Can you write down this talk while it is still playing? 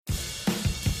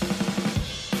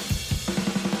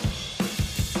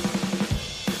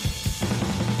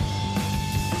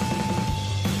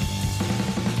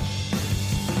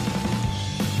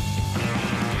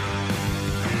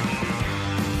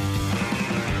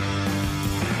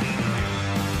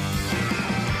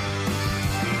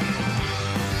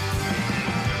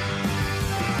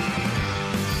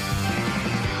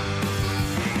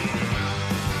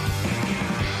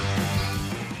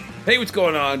Hey, what's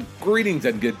going on? Greetings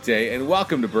and good day, and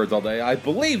welcome to Birds All Day. I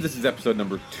believe this is episode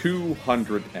number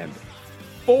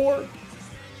 204.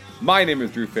 My name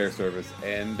is Drew Fairservice,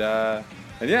 and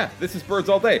yeah, this is Birds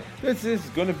All Day. This is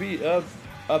going to be a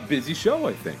busy show,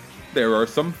 I think. There are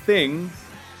some things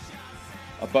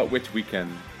about which we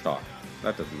can talk.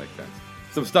 That doesn't make sense.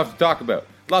 Some stuff to talk about.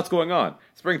 Lots going on.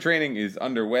 Spring training is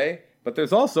underway, but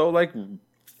there's also,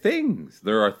 things.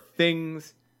 There are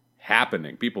things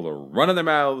happening. People are running their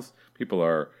mouths. People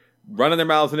are running their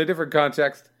mouths in a different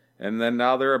context. And then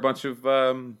now there are a bunch of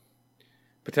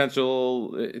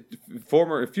potential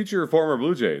future former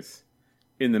Blue Jays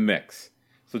in the mix.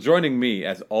 So joining me,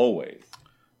 as always,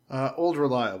 Old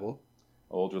reliable,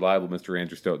 Mr.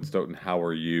 Andrew Stoughton. Stoughton, how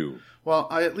are you? Well,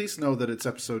 I at least know that it's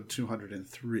episode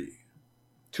 203.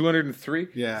 203?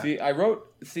 Yeah. I wrote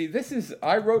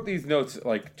these notes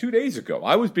 2 days ago.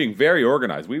 I was being very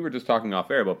organized. We were just talking off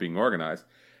air about being organized.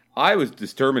 I was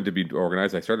determined to be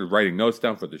organized. I started writing notes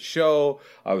down for the show.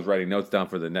 I was writing notes down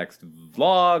for the next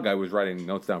vlog. I was writing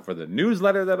notes down for the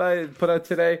newsletter that I put out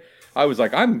today. I was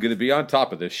like, I'm going to be on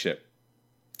top of this shit.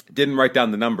 Didn't write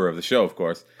down the number of the show, of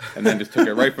course, and then just took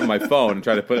it right from my phone and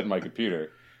tried to put it in my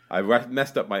computer. I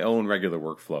messed up my own regular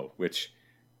workflow, which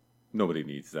nobody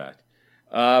needs that.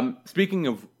 Speaking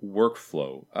of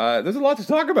workflow, there's a lot to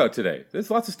talk about today.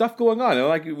 There's lots of stuff going on.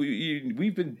 And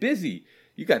we've been busy.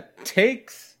 You got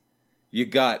takes. We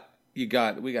got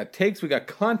takes. We got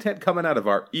content coming out of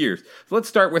our ears. So let's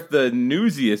start with the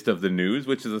newsiest of the news,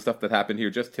 which is the stuff that happened here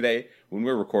just today when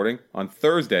we're recording on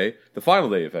Thursday, the final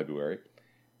day of February.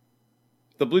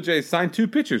 The Blue Jays signed 2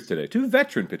 pitchers today, 2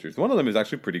 veteran pitchers. One of them is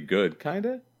actually pretty good, kind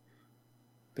of.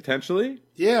 Potentially.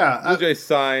 Yeah. Blue Jays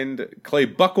signed Clay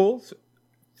Buchholz,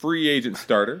 free agent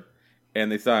starter,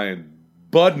 and they signed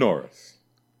Bud Norris,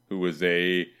 who was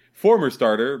a former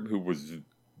starter who was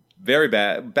very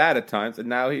bad at times, and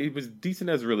now he was decent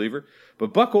as a reliever.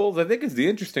 But Buchholz, I think, is the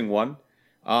interesting one.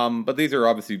 But these are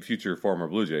obviously future former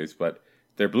Blue Jays, but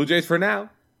they're Blue Jays for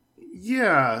now.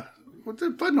 Yeah. Well,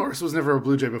 Bud Norris was never a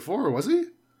Blue Jay before, was he?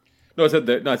 No, I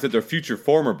said they're future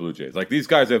former Blue Jays. These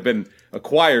guys have been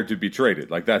acquired to be traded.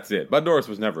 That's it. Bud Norris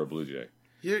was never a Blue Jay.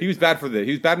 Yeah. He was bad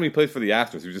when he played for the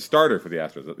Astros. He was a starter for the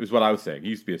Astros. Is what I was saying. He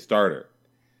used to be a starter,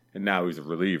 and now he's a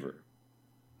reliever.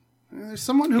 There's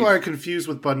someone who I confused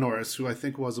with Bud Norris, who I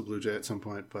think was a Blue Jay at some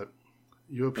point, but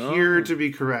you appear to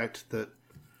be correct that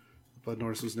Bud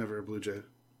Norris was never a Blue Jay.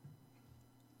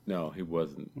 No, he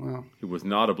wasn't. Well, he was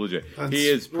not a Blue Jay. He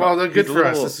is. Well, good for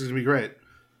us. This is going to be great.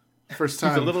 First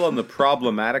time. He's a little on the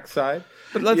problematic side.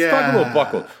 But let's talk about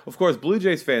Buchholz. Of course, Blue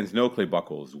Jays fans know Clay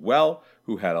Buchholz well,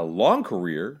 who had a long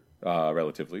career,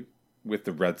 relatively, with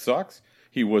the Red Sox.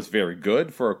 He was very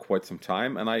good for quite some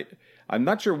time, and I'm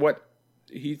not sure what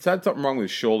he had something wrong with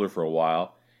his shoulder for a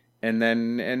while, and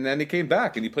then he came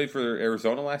back and he played for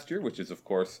Arizona last year, which is, of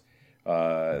course,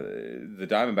 the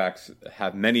Diamondbacks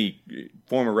have many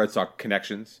former Red Sox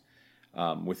connections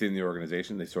within the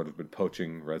organization. They sort of been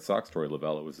poaching Red Sox. Torey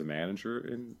Lovullo was the manager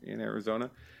in Arizona.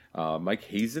 Mike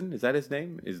Hazen, is that his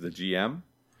name? Is the GM.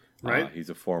 Right. He's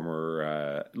a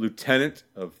former lieutenant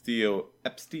of Theo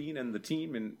Epstein and the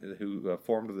team who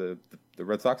formed the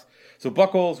Red Sox. So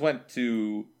Buchholz went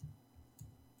to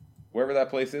wherever that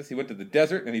place is. He went to the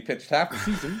desert and he pitched half the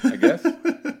season, I guess.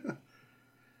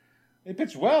 He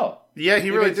pitched well. Yeah,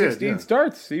 he really did. 16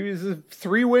 starts. He was a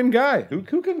 3-win guy. Who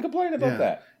can complain about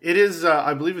that? It is,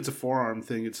 I believe it's a forearm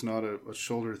thing. It's not a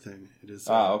shoulder thing. It is.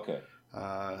 Okay.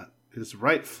 It is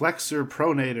right flexor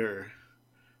pronator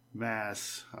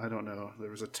mass. I don't know.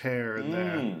 There was a tear in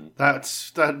there.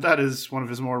 That is one of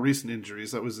his more recent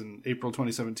injuries. That was in April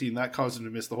 2017. That caused him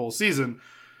to miss the whole season.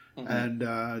 Mm-hmm. And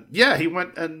he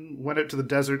went out to the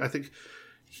desert. I think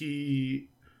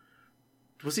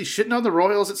was he shitting on the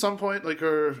Royals at some point?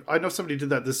 Or I know somebody did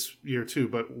that this year too,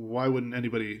 but why wouldn't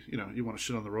anybody, you want to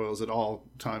shit on the Royals at all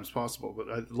times possible?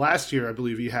 But last year, I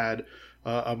believe he had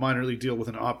a minor league deal with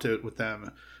an opt-out with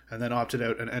them, and then opted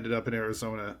out and ended up in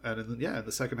Arizona. And in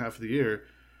the second half of the year,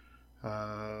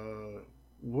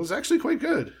 was actually quite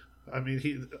good. I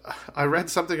mean, I read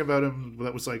something about him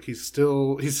that was he's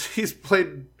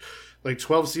played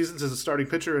 12 seasons as a starting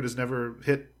pitcher and has never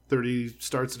hit 30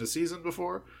 starts in a season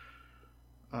before.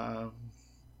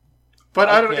 But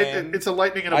I don't. It's a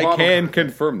lightning in a bottle. I can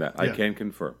confirm that. I can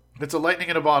confirm. It's a lightning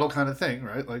in a bottle kind of thing,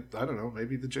 right? I don't know.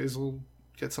 Maybe the Jays will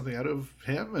get something out of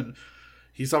him, and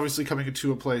he's obviously coming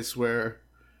into a place where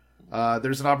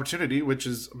there's an opportunity, which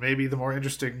is maybe the more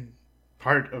interesting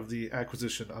part of the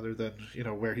acquisition, other than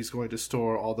where he's going to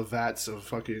store all the vats of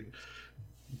fucking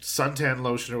suntan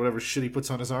lotion or whatever shit he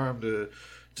puts on his arm to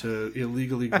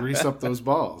illegally grease up those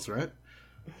balls, right?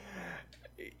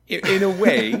 in a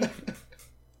way,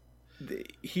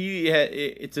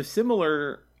 it's a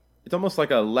similar. It's almost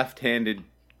like a left-handed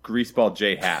greaseball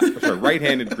J Happ, or sorry,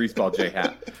 right-handed greaseball J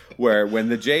Happ, where when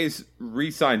the Jays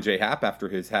re-signed J Happ after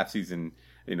his half season,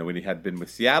 when he had been with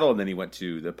Seattle and then he went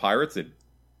to the Pirates and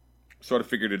sort of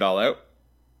figured it all out.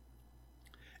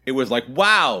 It was like,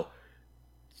 wow,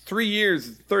 3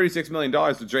 years, $36 million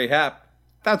to J Happ.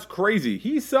 That's crazy.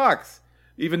 He sucks.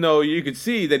 Even though you could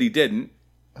see that he didn't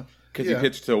because he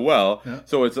pitched so well. Yeah.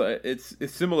 So it's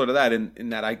similar to that in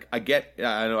that I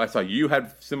know I saw you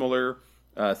had similar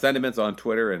sentiments on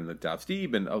Twitter and the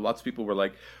Steve and lots of people were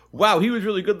like, wow, he was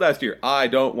really good last year. I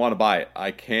don't want to buy it.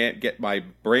 I can't get my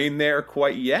brain there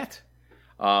quite yet.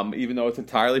 Even though it's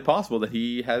entirely possible that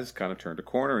he has kind of turned a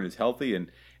corner and is healthy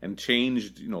and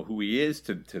changed, who he is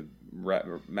to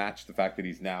match the fact that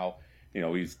he's now,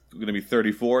 he's going to be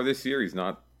 34 this year. He's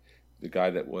not the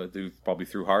guy that was probably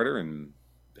threw harder and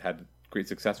had great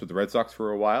success with the Red Sox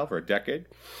for a decade.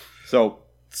 So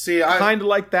kind of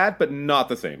like that, but not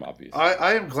the same, obviously.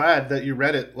 I am glad that you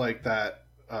read it like that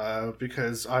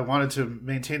because I wanted to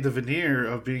maintain the veneer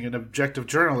of being an objective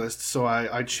journalist. So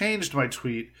I changed my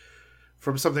tweet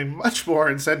from something much more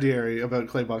incendiary about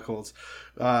Clay Buchholz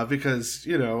because,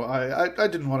 I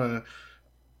didn't want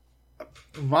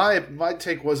to... My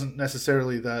take wasn't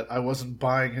necessarily that I wasn't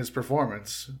buying his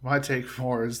performance. My take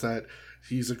more is that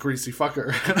he's a greasy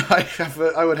fucker. And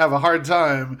I would have a hard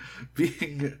time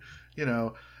being,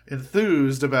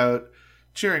 enthused about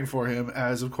cheering for him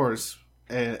as, of course,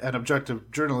 an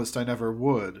objective journalist I never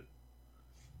would.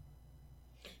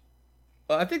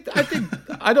 I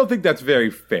don't think that's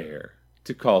very fair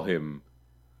to call him.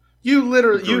 You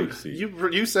literally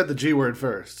you said the G word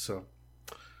first, so.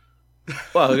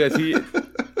 Well, I guess he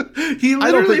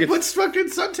literally puts fucking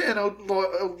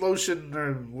suntan lotion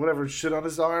or whatever shit on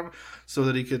his arm so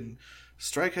that he can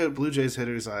strike out Blue Jays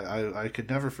hitters. I could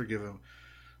never forgive him.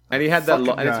 And he had that,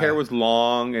 and his hair was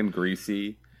long and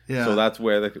greasy. Yeah. So that's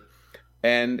where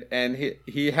and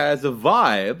he has a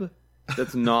vibe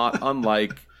that's not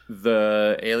unlike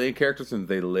the alien characters in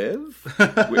They Live,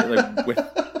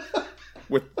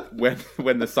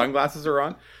 when the sunglasses are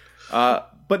on.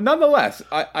 But nonetheless,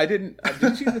 I didn't. Did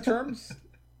you see the terms?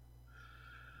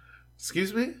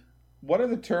 Excuse me? What are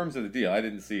the terms of the deal? I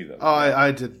didn't see them. Oh,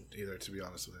 I didn't either, to be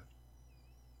honest with you.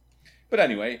 But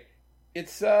anyway,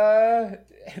 it's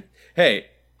hey,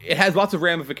 it has lots of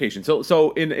ramifications.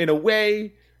 So in a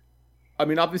way, I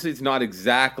mean, obviously, it's not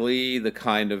exactly the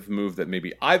kind of move that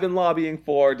maybe I've been lobbying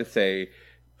for to say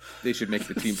they should make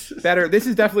the team better. This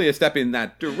is definitely a step in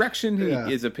that direction.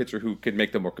 He is a pitcher who can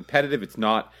make them more competitive. It's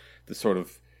not the sort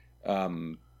of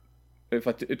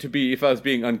if I was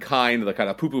being unkind, the kind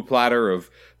of poo-poo platter of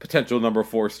potential number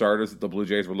 4 starters that the Blue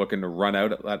Jays were looking to run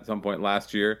out at some point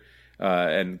last year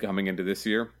and coming into this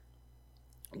year,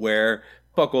 where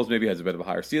Buchholz maybe has a bit of a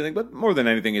higher ceiling, but more than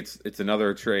anything, it's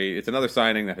another trade. It's another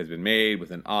signing that has been made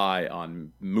with an eye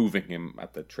on moving him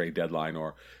at the trade deadline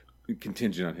or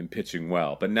contingent on him pitching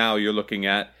well. But now you're looking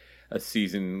at a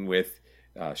season with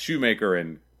Shoemaker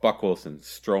and Buchholz and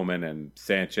Stroman and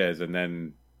Sanchez and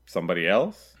then somebody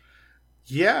else.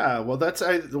 Yeah, well,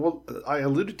 I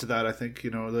alluded to that. I think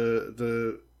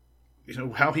the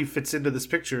how he fits into this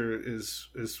picture is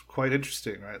quite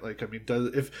interesting, right? Like, I mean,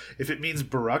 if it means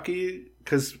Borucki,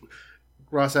 because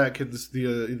Ross Atkins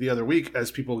the other week,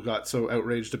 as people got so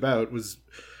outraged about, was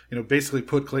basically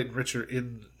put Clayton Richard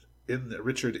in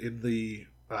the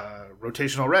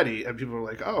rotation already, and people were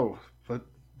like, oh, but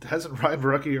hasn't Ryan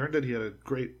Borucki earned it? He had a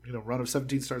great run of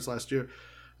 17 starts last year.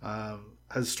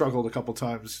 Has struggled a couple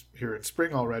times here in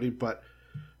spring already, but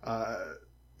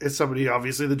it's somebody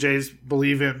obviously the Jays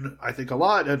believe in, I think, a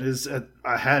lot, and is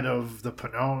ahead of the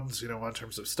Panones, in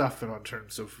terms of stuff and in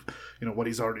terms of what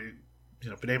he's already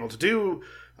been able to do,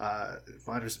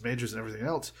 minors and majors and everything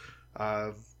else.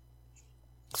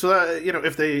 So that,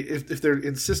 if they're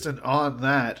insistent on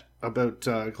that about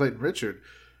Clayton Richard,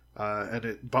 and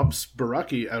it bumps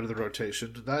Borucki out of the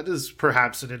rotation, that is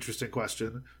perhaps an interesting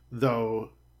question,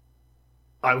 though.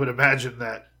 I would imagine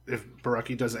that if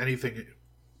Borucki does anything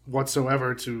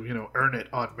whatsoever to earn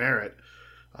it on merit,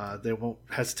 they won't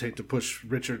hesitate to push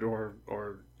Richard or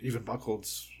even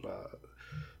Buchholz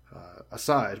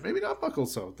aside. Maybe not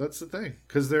Buchholz, though. That's the thing,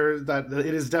 because it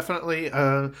is definitely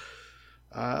an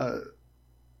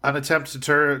attempt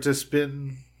to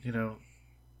spin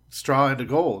straw into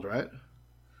gold, right?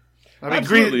 I mean,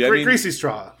 greasy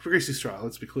straw.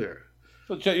 Let's be clear.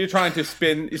 So you're trying to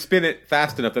spin it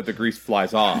fast enough that the grease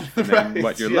flies off, and then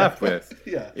what you're left with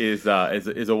is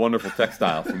a wonderful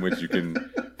textile from which you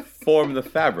can form the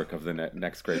fabric of the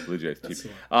next great Blue Jays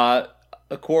team.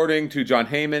 according to John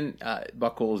Heyman,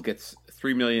 Buchholz gets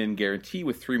 $3 million guarantee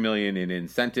with $3 million in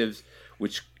incentives,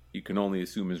 which you can only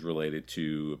assume is related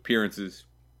to appearances,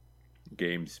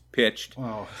 games pitched.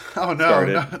 Oh no!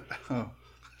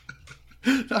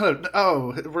 They're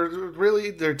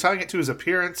tying it to his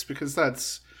appearance because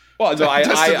that's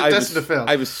destined to fail.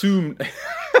 I've assumed.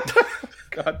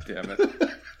 God damn it!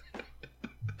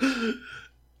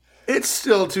 It's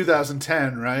still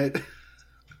 2010, right?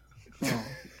 Oh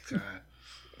God!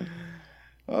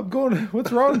 I'm going.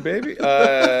 What's wrong, baby?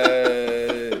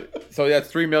 So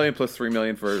that's $3 million plus $3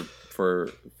 million for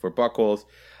Buchholz.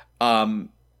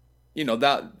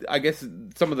 That I guess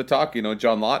some of the talk.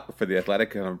 John Lott for the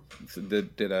Athletic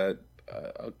did a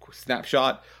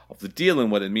snapshot of the deal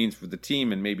and what it means for the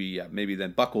team, and maybe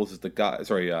then Buchholz is the guy.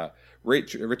 Sorry,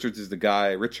 Richard is the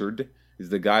guy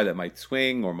that might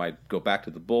swing or might go back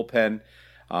to the bullpen.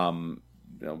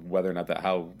 Whether or not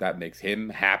how that makes him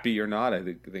happy or not, I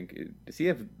think does he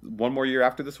have one more year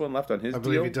after this one left on his deal? I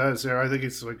believe he does. Yeah, I think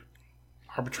it's like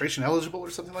arbitration eligible or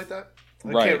something like that.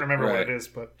 I can't remember what it is,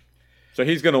 but so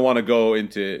he's going to want to go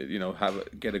into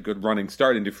get a good running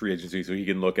start into free agency, so he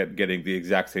can look at getting the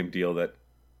exact same deal that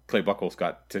Clay Buchholz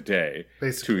got today,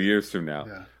 basically 2 years from now.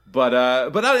 Yeah. But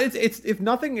it's if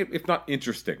not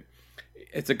interesting.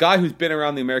 It's a guy who's been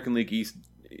around the American League East,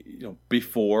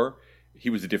 before. He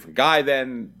was a different guy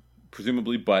then,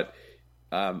 presumably, but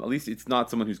at least it's not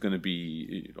someone who's going to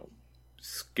be,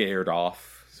 scared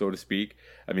off, so to speak.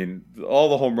 I mean, all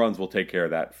the home runs will take care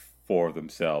of that for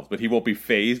themselves, but he won't be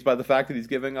fazed by the fact that he's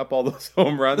giving up all those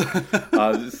home runs.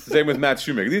 Same with Matt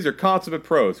Shoemaker. These are consummate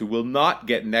pros who will not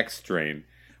get neck strain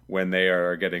when they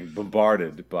are getting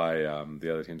bombarded by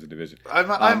the other teams in the division.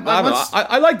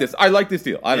 I like this. I like this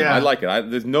deal. I like it.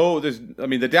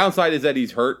 The downside is that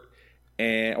he's hurt,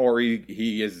 or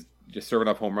he is just serving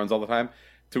up home runs all the time,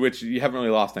 to which you haven't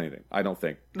really lost anything, I don't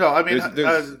think. No, I mean,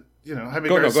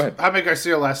 Jaime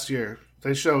Garcia last year,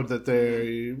 they showed that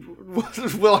they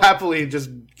will happily just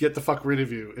get the fuck rid of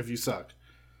you if you suck.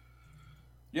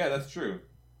 Yeah, that's true.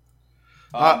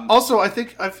 Also, I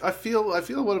think I feel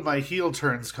one of my heel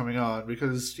turns coming on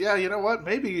because you know what?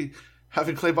 Maybe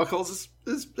having Clay Buchholz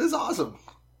is awesome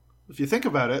if you think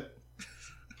about it.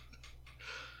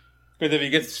 Because if he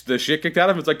gets the shit kicked out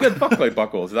of him, it's like good fuck Clay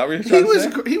Buchholz. Is that what you're trying to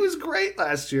say? He was great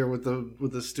last year with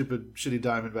the stupid shitty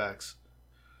Diamondbacks.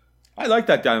 I like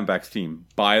that Diamondbacks team.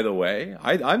 By the way,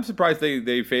 I'm surprised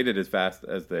they faded as fast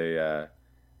as they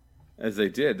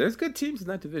did. There's good teams in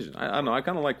that division. I don't know. I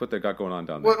kind of like what they got going on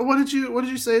down there. What did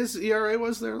you say his ERA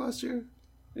was there last year?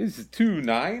 Is it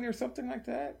 2.9 or something like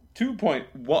that?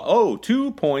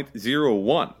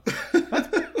 2.01.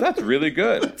 That's really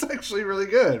good. That's actually really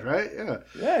good, right? Yeah.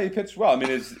 Yeah, he pitched well. I mean,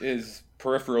 his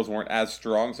peripherals weren't as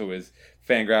strong, so his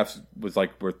Fangraphs was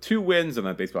worth 2 wins, and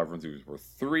then Baseball Reference was worth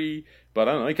 3. But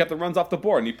I don't know. He kept the runs off the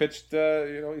board, and he pitched.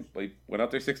 He went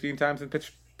out there 16 times and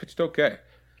pitched okay.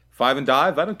 5 and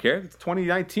dive, I don't care. It's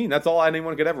 2019. That's all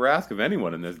anyone could ever ask of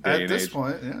anyone in this day and age. At this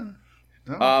point, yeah.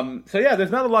 No. So yeah,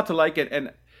 there's not a lot to like it,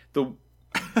 and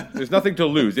there's nothing to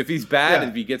lose. If he's bad,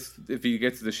 if he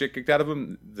gets the shit kicked out of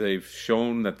him, they've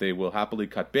shown that they will happily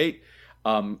cut bait.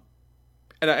 And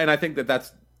I think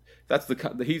that's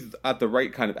he's at the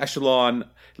right kind of echelon.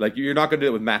 Like, you're not going to do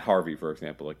it with Matt Harvey, for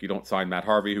example. Like, you don't sign Matt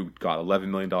Harvey, who got $11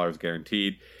 million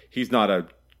guaranteed. He's not a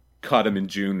cut him in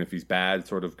June if he's bad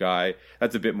sort of guy.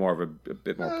 That's a bit more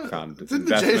profound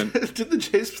investment. Did the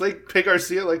Jays pay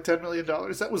Garcia $10 million?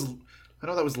 I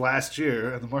know that was last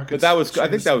year, and the market. But I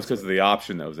think that was because of the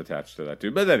option that was attached to that too.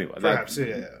 But anyway, perhaps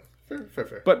yeah.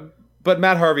 Fair. But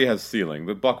Matt Harvey has ceiling.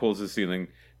 But Buchholz' ceiling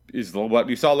is what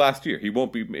you saw last year. He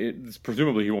won't be.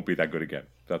 Presumably, he won't be that good again.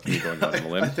 That's me going out on the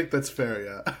limb. I think that's fair.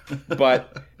 Yeah.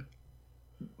 But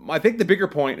I think the bigger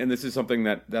point, and this is something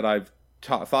that I've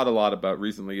thought a lot about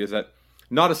recently, is that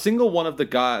not a single one of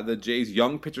the Jays'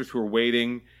 young pitchers who are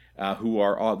waiting, who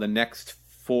are on the next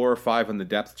 4 or 5 on the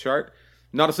depth chart,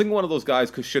 not a single one of those guys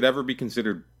should ever be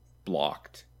considered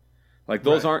blocked.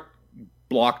 Those aren't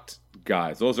blocked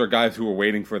guys. Those are guys who are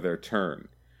waiting for their turn,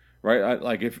 right?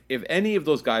 If any of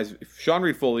those guys, if Sean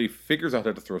Reed-Foley figures out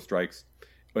how to throw strikes,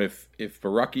 if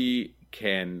Borucki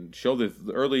can show the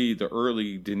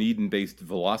early Dunedin-based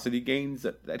velocity gains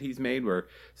that he's made, where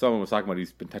someone was talking about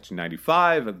he's been touching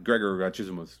 95, and Gregor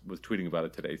Chisholm was tweeting about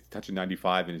it today. He's touching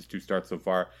 95 in his 2 starts so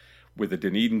far with the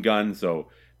Dunedin gun. So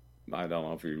I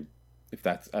don't know if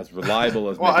that's as reliable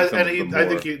as. Well, I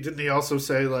think didn't he also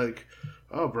say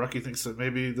Borucki thinks that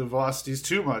maybe the velocity is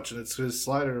too much and it's his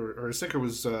slider or his sinker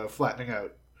was flattening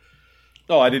out.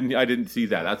 Oh, I didn't see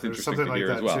that. That's interesting to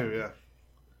hear as well. Too, yeah.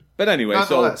 But anyway,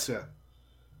 nonetheless, yeah.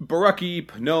 Borucki,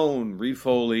 Pannone,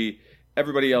 Reed-Foley,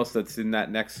 everybody else that's in that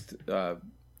next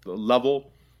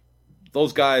level,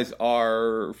 those guys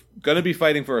are going to be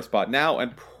fighting for a spot now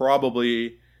and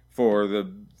probably for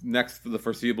the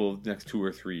foreseeable next 2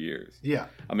 or 3 years. Yeah.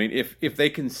 I mean, if they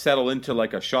can settle into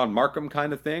like a Sean Markham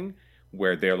kind of thing,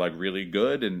 where they're like really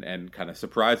good and kind of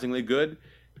surprisingly good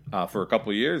for a couple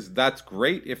of years, that's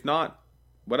great. If not,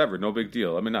 whatever, no big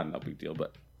deal. I mean, not no big deal,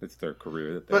 but it's their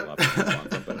career that they'll have to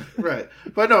move on from. Right.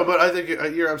 But I think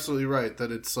you're absolutely right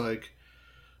that it's like,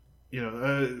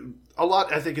 a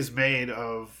lot I think is made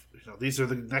of, these are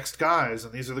the next guys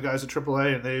and these are the guys at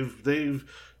AAA and they've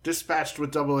dispatched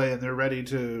with AA and they're ready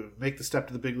to make the step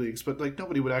to the big leagues. But like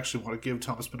nobody would actually want to give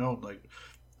Thomas Pannone like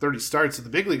 30 starts in the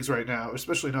big leagues right now,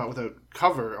 especially not without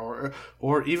cover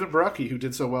or even Baraki, who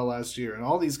did so well last year. And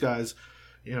all these guys,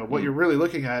 what you're really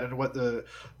looking at and what the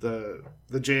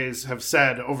Jays have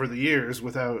said over the years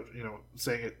without,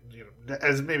 saying it,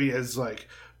 as like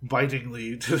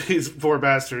bitingly to these poor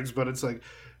bastards, but it's like,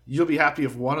 you'll be happy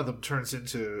if one of them turns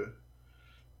into,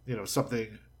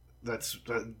 something that's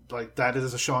like that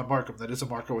is a Sean Markham, that is a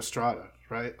Marco Estrada,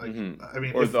 right? Like, I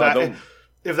mean,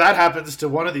 if that happens to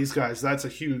one of these guys, that's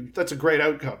a great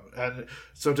outcome. And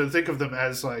so to think of them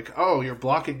as like, oh, you're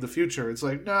blocking the future, it's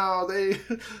like, no,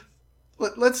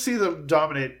 let's see them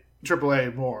dominate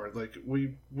AAA more. Like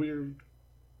we're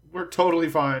totally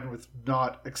fine with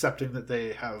not accepting that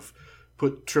they have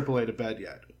put AAA to bed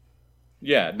yet.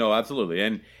 Yeah, no, absolutely.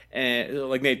 And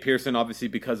like Nate Pearson, obviously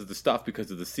because of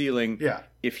the ceiling. Yeah.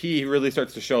 If he really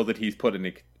starts to show that he's putting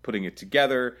it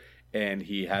together and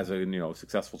he has a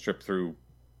successful trip through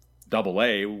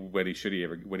AA when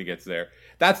he gets there,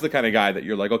 that's the kind of guy that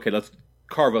you're like, okay, let's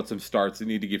carve out some starts. You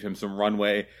need to give him some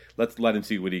runway. Let's let him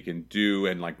see what he can do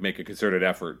and like make a concerted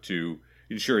effort to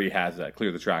ensure he has that,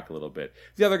 clear the track a little bit.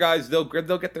 The other guys, they'll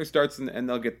get their starts and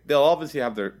they'll obviously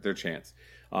have their chance.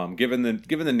 Given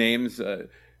the names,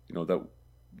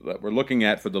 that we're looking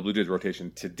at for the Blue Jays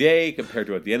rotation today compared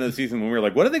to at the end of the season when we were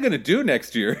like, what are they going to do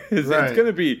next year? It's going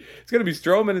to be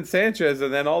Stroman and Sanchez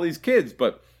and then all these kids,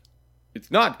 but it's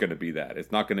not going to be that.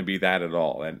 It's not going to be that at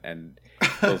all. And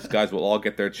those guys will all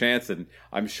get their chance. And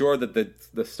I'm sure that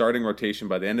the starting rotation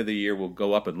by the end of the year will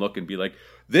go up and look and be like,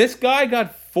 this guy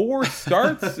got 4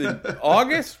 starts in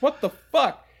August? What the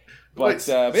fuck? But,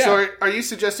 yeah. So are you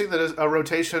suggesting that a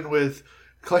rotation with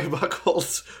Clay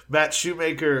Buchholz, Matt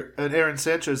Shoemaker, and Aaron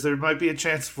Sanchez, there might be a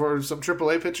chance for some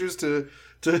AAA pitchers to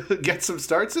get some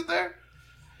starts in there?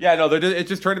 Yeah, no, it's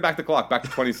just turning back the clock, back to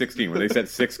 2016, where they sent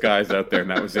 6 guys out there, and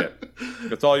that was it.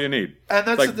 That's all you need. And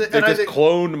that's like, they just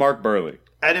cloned Mark Burley.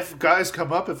 And if guys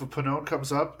come up, if a Pannone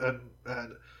comes up and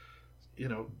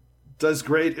does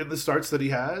great in the starts that he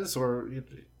has, or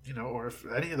or if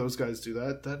any of those guys do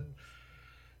that, then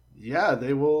yeah,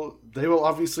 they will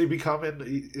obviously become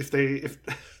if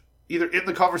either in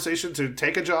the conversation to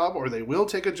take a job, or they will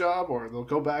take a job, or they'll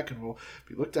go back and will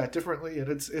be looked at differently. And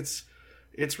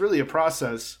it's really a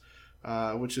process,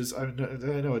 which is I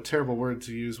know a terrible word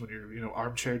to use when you're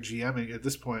armchair GMing at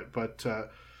this point, but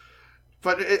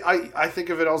I think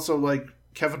of it also like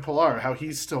Kevin Pillar, how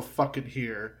he's still fucking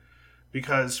here,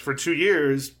 because for 2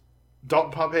 years,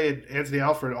 Dalton Pompey and Anthony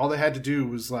Alford, all they had to do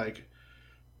was like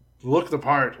look the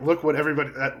part, look what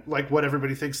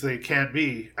everybody thinks they can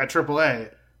be at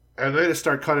AAA, and they just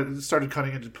started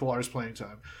cutting into Pillar's playing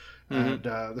time. Mm-hmm.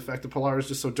 And the fact that Pillar is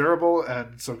just so durable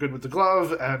and so good with the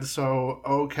glove and so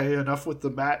okay enough with the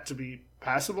bat to be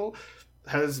passable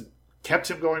has kept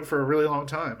him going for a really long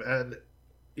time. And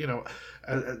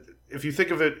if you think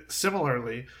of it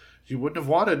similarly, you wouldn't have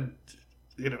wanted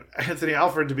Anthony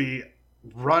Alford to be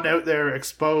run out there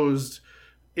exposed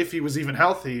if he was even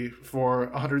healthy for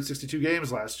 162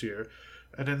 games last year.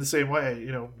 And in the same way,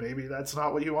 maybe that's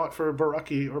not what you want for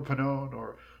Baraki or Pannone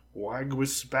or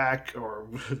Wangwisback or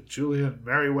Julian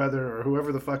Merriweather or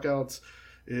whoever the fuck else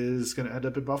is going to end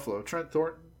up in Buffalo. Trent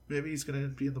Thornton, maybe he's going to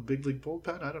be in the big league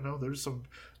bullpen. I don't know.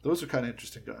 Those are kind of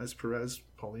interesting guys. Perez,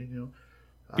 Paulinho.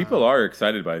 People are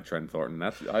excited by Trent Thornton.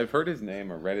 I've heard his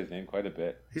name or read his name quite a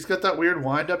bit. He's got that weird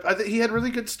wind-up. I think he had really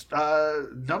good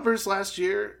numbers last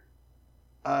year.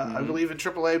 I believe in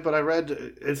AAA, but I read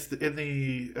it's at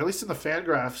least in the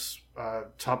Fangraphs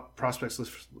top prospects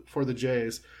list for the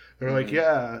Jays. They're like,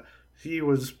 yeah, he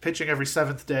was pitching every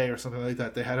 7th day or something like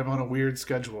that. They had him on a weird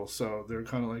schedule, so they're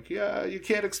kind of like, yeah, you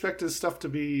can't expect his stuff to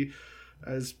be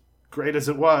as great as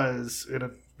it was in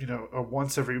a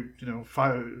once every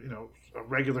 5 a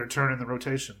regular turn in the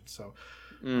rotation. So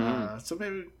so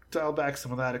maybe dial back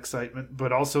some of that excitement,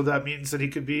 but also that means that he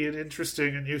could be an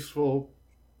interesting and useful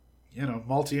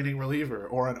multi-inning reliever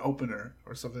or an opener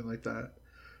or something like that.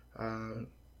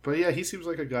 But yeah, he seems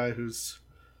like a guy who's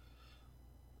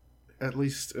at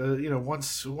least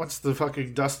once the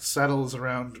fucking dust settles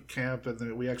around camp and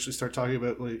then we actually start talking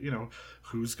about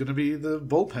who's going to be the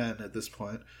bullpen at this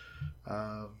point.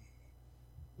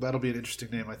 That'll be an interesting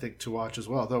name, I think, to watch as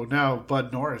well. Though now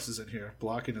Bud Norris is in here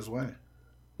blocking his way.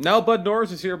 Now Bud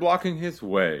Norris is here blocking his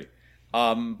way.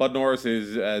 Bud Norris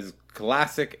is as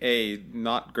classic a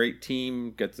not great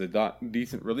team gets a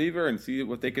decent reliever and see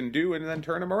what they can do and then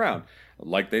turn him around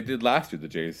like they did last year. The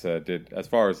Jays did as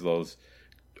far as those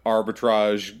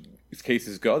arbitrage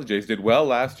cases go. The Jays did well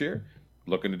last year.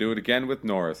 Looking to do it again with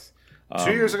Norris.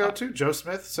 2 years ago too, Joe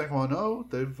Smith, Sang-Hwa No,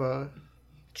 they've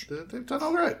done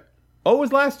all right. Oh, it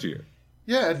was last year.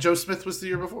 Yeah, and Joe Smith was the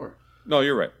year before. No,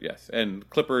 you're right. Yes, and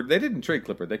Clippard. They didn't trade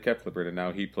Clippard. They kept Clippard, and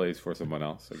now he plays for someone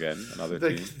else again, another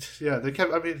team. Yeah, they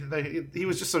kept. I mean, he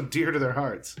was just so dear to their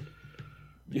hearts.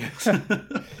 Yeah,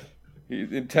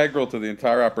 he's integral to the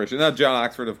entire operation. Now John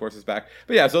Oxford, of course, is back.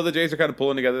 But yeah, so the Jays are kind of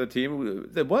pulling together the team.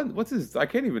 What's his? I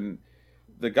can't even.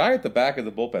 The guy at the back of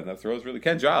the bullpen that throws really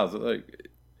Ken Giles. Like,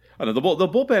 I don't know, the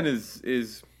bullpen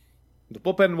is the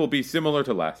bullpen will be similar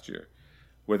to last year,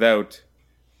 without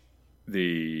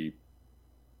the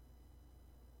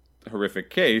horrific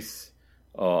case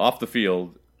off the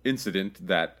field incident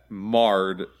that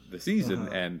marred the season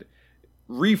and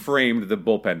reframed the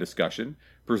bullpen discussion.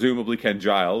 Presumably Ken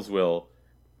Giles will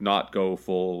not go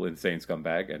full insane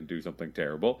scumbag and do something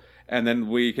terrible. And then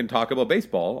we can talk about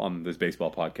baseball on this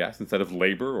baseball podcast instead of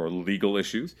labor or legal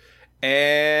issues.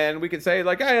 And we can say,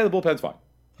 like, the bullpen's fine.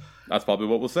 That's probably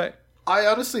what we'll say. I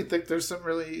honestly think there's some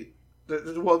really...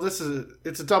 Well, it's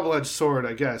a double-edged sword,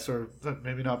 I guess, or that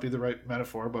maybe not be the right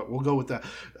metaphor, but we'll go with that.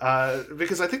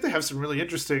 Because I think they have some really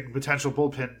interesting potential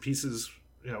bullpen pieces,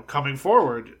 coming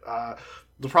forward.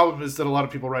 The problem is that a lot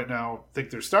of people right now think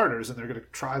they're starters, and they're going to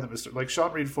try them as like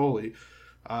Sean Reed-Foley.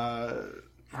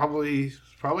 Probably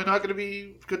not going to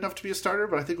be good enough to be a starter,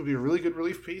 but I think would be a really good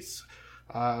relief piece.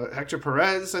 Hector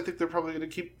Perez, I think they're probably going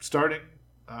to keep starting,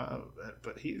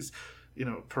 but he's,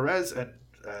 Perez and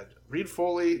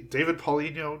Reed-Foley, David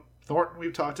Paulino, Thornton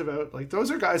we've talked about. Like,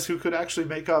 those are guys who could actually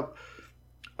make up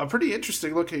a pretty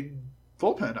interesting looking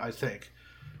bullpen, I think.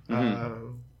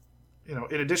 Mm-hmm.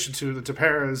 In addition to the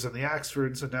Taperas and the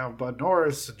Axfords and now Bud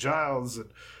Norris and Giles and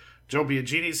Joe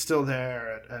Biagini's still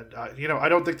there. And I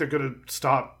don't think they're going to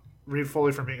stop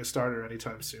Reed-Foley from being a starter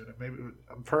anytime soon. And maybe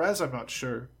Perez, I'm not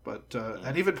sure. But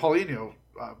and even Paulino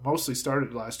mostly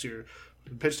started last year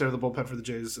and pitched out of the bullpen for the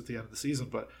Jays at the end of the season.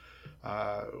 But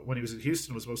when he was in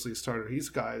Houston was mostly a starter. He's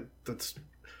a guy that's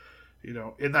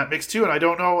in that mix too, and I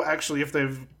don't know actually if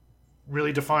they've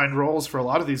really defined roles for a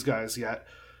lot of these guys yet.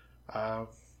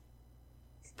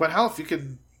 But hell, if you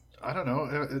can, I don't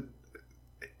know,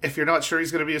 if you're not sure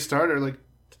he's going to be a starter, like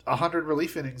 100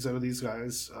 relief innings out of these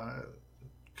guys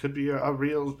could be a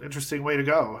real interesting way to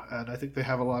go. And I think they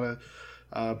have a lot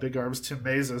of big arms. Tim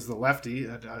Mayza is the lefty,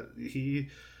 and he.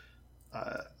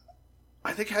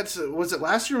 I think was it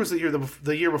last year or was it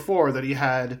the year before that he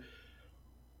had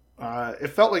it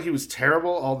felt like he was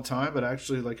terrible all the time, but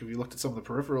actually, like, if you looked at some of the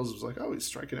peripherals, it was like, oh, he's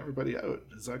striking everybody out.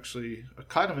 It's actually a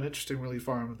kind of an interesting relief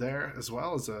arm there, as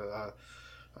well as a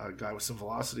guy with some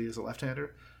velocity as a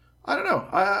left-hander. I don't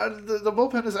know. The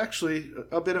bullpen is actually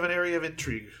a bit of an area of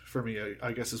intrigue for me,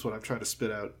 I guess is what I'm trying to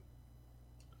spit out.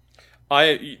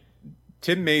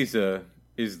 Tim Mayza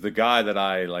is the guy that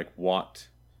I, want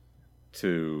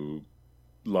to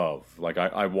love. Like,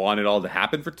 I want it all to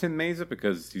happen for Tim Mayza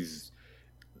because he's...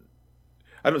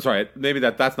 maybe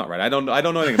that's not right. I don't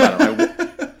know anything about him.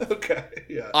 Okay,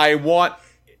 yeah. I want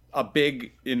a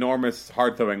big, enormous,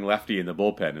 hard-throwing lefty in the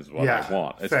bullpen is what I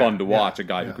want. It's fun to watch a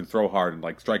guy who can throw hard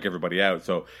and, strike everybody out.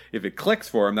 So if it clicks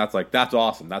for him, that's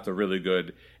awesome. That's a really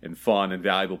good and fun and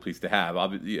valuable piece to have.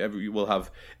 Obviously, we'll have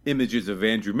images of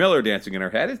Andrew Miller dancing in our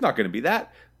head. It's not going to be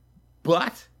that.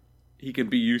 But he can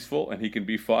be useful and he can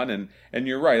be fun. And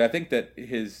you're right. I think that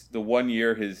the 1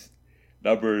 year, his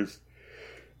numbers...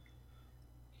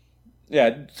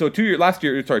 Yeah, so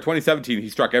 2017, he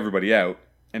struck everybody out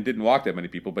and didn't walk that many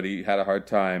people, but he had a hard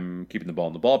time keeping the ball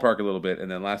in the ballpark a little bit.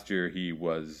 And then last year he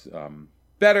was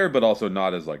better, but also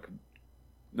not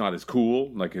as cool.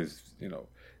 Like his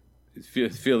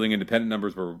fielding independent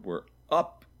numbers were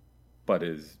up, but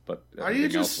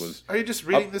everything else was. Are you just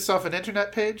reading this off an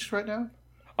internet page right now?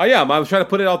 I am. I was trying to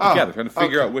put it all together, trying to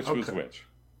figure out which was which.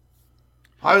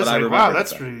 I was like, wow,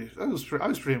 that's pretty. I was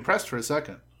pretty impressed for a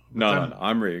second. No,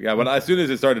 I'm reading. Yeah, but as soon as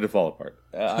it started to fall apart,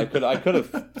 I could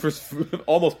have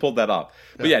almost pulled that off.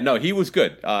 But yeah, no, he was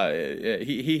good.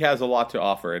 He has a lot to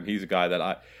offer, and he's a guy that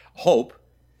I hope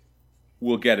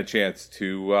will get a chance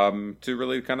to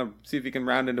really kind of see if he can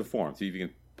round into form, see if he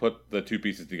can put the two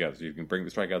pieces together, so you can bring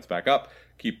the strikeouts back up,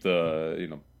 keep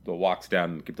the the walks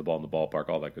down and keep the ball in the ballpark,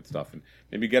 all that good stuff, and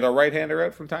maybe get a right-hander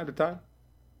out from time to time.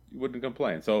 You wouldn't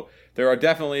complain. So there are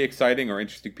definitely exciting or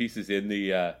interesting pieces in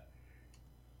the.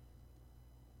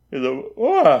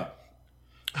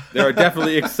 There are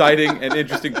definitely exciting and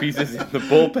interesting pieces in the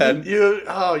bullpen.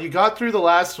 You got through the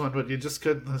last one, but you just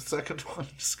couldn't. The second one,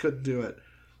 just couldn't do it.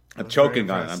 I'm choking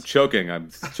on it. I'm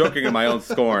choking in my own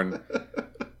scorn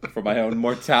for my own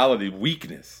mortality,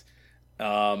 weakness.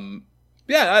 I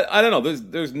don't know.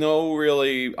 There's no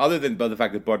really, other than the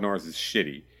fact that Bud Norris is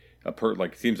shitty.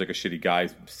 Seems like a shitty guy.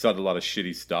 Said a lot of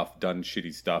shitty stuff, done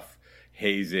shitty stuff,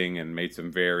 hazing, and made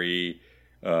some very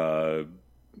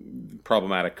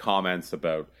problematic comments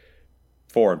about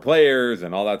foreign players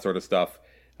and all that sort of stuff.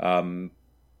 Not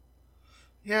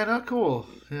cool.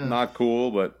 Yeah. Not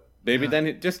cool, but maybe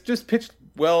then just pitch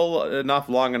well enough,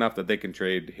 long enough that they can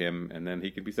trade him, and then he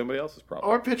can be somebody else's problem.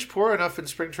 Or pitch poor enough in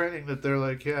spring training that they're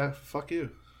like, yeah, fuck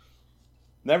you.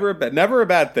 Never a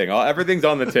bad thing. Everything's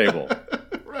on the table.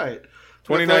 Right.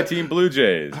 2019 Blue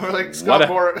Jays. We're like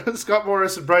Scott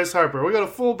Morris and Bryce Harper. We got a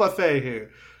full buffet here.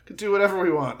 Can do whatever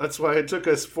we want. That's why it took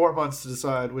us 4 months to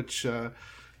decide which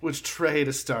trade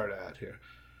to start at here.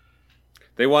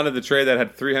 They wanted the trade that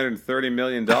had $330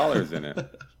 million in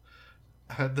it.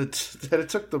 And it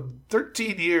took them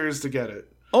 13 years to get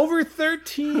it. Over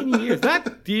 13 years.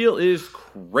 That deal is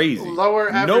crazy.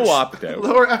 No opt-out.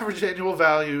 Lower average annual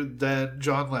value than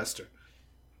John Lester.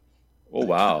 Oh,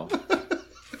 wow.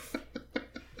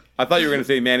 I thought you were going to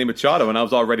say Manny Machado, and I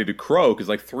was all ready to crow, because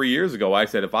 3 years ago I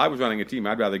said if I was running a team,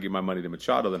 I'd rather give my money to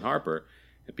Machado than Harper.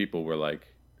 And people were like,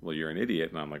 well, you're an idiot.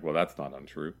 And I'm like, well, that's not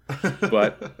untrue.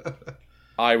 But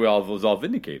I was all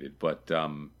vindicated. But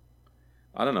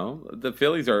I don't know. The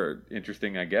Phillies are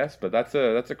interesting, I guess, but that's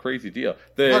a crazy deal.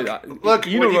 Look,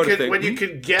 when you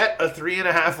can get a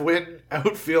 3.5 win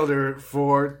outfielder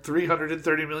for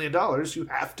 $330 million, you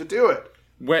have to do it.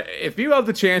 If you have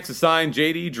the chance to sign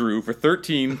J.D. Drew for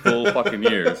 13 full fucking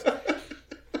years,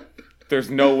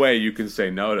 there's no way you can say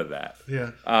no to that.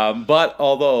 Yeah. But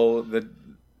although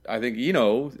I think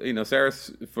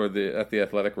Saris at the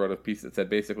Athletic wrote a piece that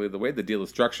said basically the way the deal is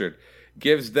structured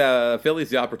gives the Phillies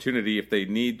the opportunity, if they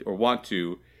need or want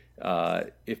to,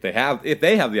 if they have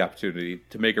the opportunity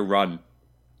to make a run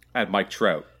at Mike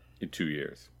Trout in 2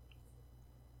 years,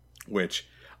 which.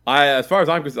 As far as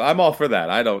I'm concerned, I'm all for that.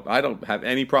 I don't have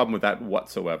any problem with that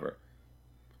whatsoever.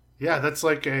 Yeah, that's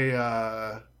like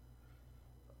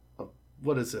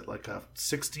what is it? Like a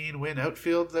 16-win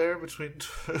outfield there between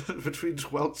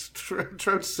Trout's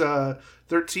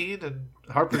 13 and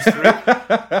Harper's 3.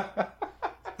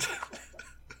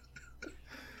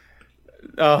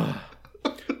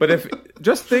 But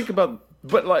just think about.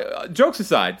 But jokes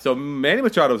aside, so Manny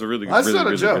Machado is a really good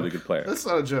player. That's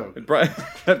not a joke.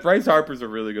 Bryce Harper's a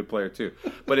really good player too.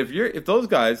 But if those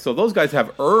guys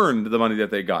have earned the money that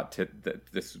they got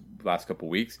this last couple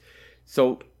weeks.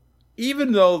 So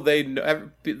even though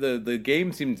the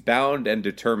game seems bound and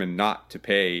determined not to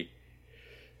pay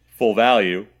full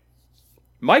value,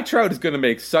 Mike Trout is going to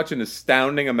make such an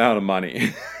astounding amount of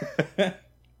money.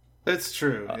 It's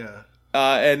true,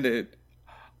 yeah.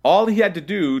 All he had to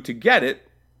do to get it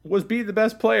was be the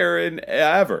best player in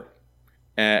ever,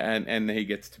 and he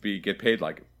gets to get paid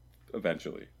like it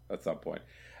eventually at some point.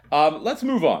 Let's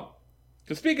move on.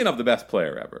 So speaking of the best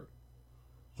player ever,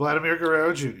 Vladimir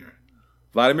Guerrero Jr.,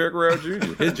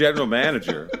 his general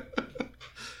manager,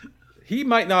 he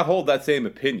might not hold that same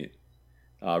opinion.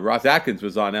 Ross Atkins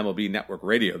was on MLB Network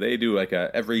Radio. They do like a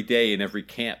every day in every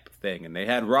camp thing, and they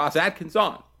had Ross Atkins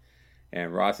on,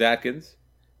 and Ross Atkins,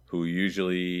 who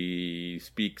usually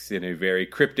speaks in a very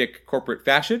cryptic corporate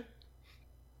fashion,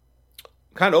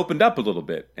 kind of opened up a little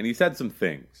bit, and he said some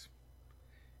things.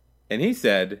 And he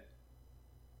said,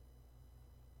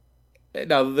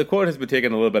 now the quote has been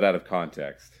taken a little bit out of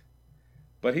context,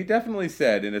 but he definitely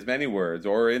said in as many words,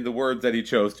 or in the words that he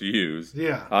chose to use,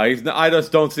 I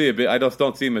just don't see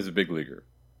him as a big leaguer.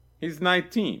 He's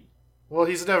 19. Well,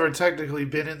 he's never technically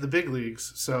been in the big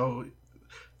leagues, so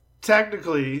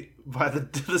technically, by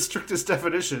the strictest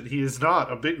definition, he is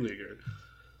not a big leaguer.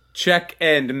 Check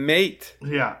and mate.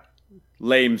 Yeah.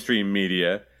 Lamestream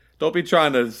media. Don't be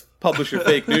trying to publish your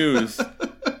fake news.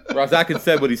 Ross Atkins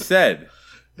said what he said.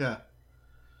 Yeah.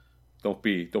 Don't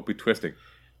be twisting.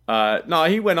 No,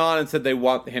 he went on and said they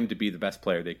want him to be the best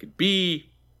player they could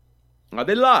be.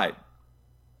 They lied,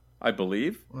 I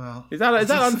believe. Well, is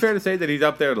that unfair to say that he's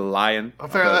up there lying?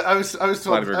 Unfair. I was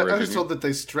told that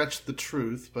they stretched the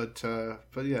truth, but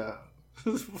yeah.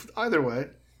 Either way.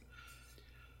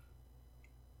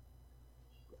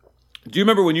 Do you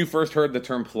remember when you first heard the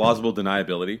term plausible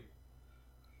deniability?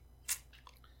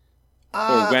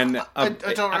 or when I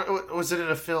don't. Was it in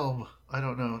a film? I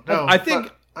don't know. No, I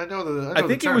think I know the. I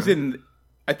think it was in.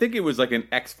 I think it was like an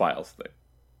X-Files thing,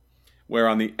 where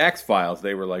on the X-Files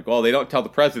they were like, "Oh, they don't tell the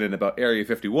president about Area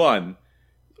 51,"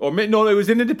 or no, it was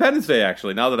in Independence Day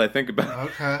actually. Now that I think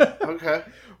about it, okay,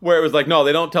 where it was like, "No,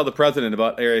 they don't tell the president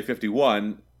about Area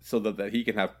 51 so that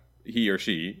he or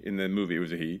she in the movie it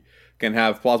was a he can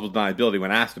have plausible deniability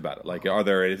when asked about it. Like,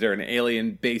 is there an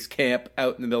alien base camp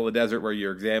out in the middle of the desert where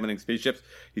you're examining spaceships?"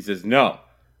 He says no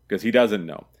because he doesn't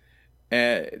know.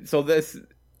 And so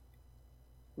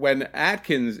when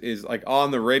Atkins is like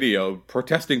on the radio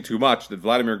protesting too much that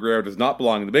Vladimir Guerrero does not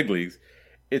belong in the big leagues,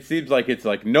 it seems like it's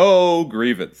like no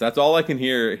grievance. That's all I can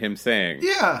hear him saying.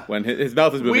 Yeah, when his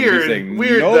mouth is moving, he's saying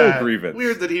grievance.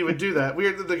 Weird that he would do that.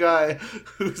 Weird that the guy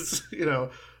whose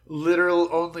literal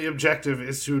only objective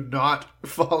is to not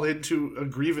fall into a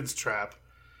grievance trap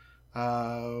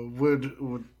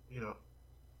would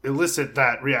elicit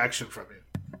that reaction from you.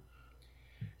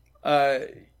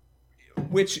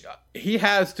 Which he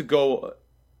has to go.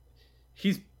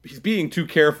 He's being too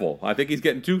careful. I think he's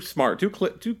getting too smart, too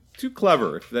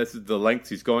clever. If that's the lengths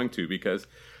he's going to, because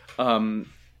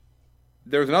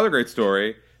there was another great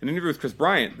story, an interview with Chris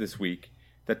Bryant this week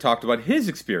that talked about his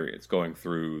experience going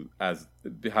through as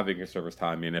having his service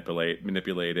time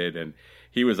manipulated, and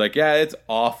he was like, "Yeah, it's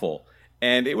awful,"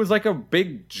 and it was like a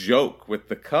big joke with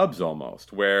the Cubs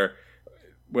almost, where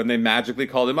when they magically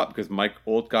called him up because Mike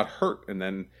Olt got hurt, and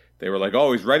then they were like,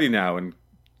 "Oh, he's ready now," and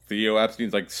Theo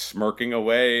Epstein's like smirking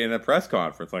away in a press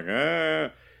conference, like,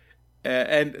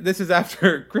 and this is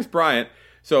after Chris Bryant.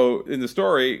 So in the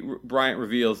story, Bryant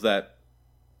reveals that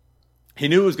he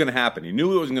knew it was going to happen. He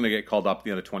knew he wasn't going to get called up at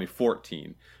the end of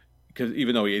 2014, because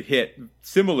even though he had hit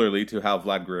similarly to how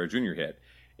Vlad Guerrero Jr. hit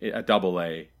at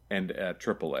AA and at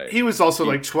AAA, he was also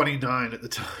like 29 at the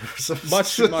time, or something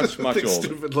much older,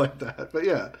 stupid like that. But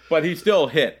yeah, but he still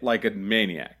hit like a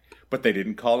maniac. But they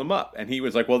didn't call him up, and he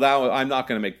was like, "Well, now I'm not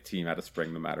going to make the team out of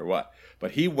spring, no matter what."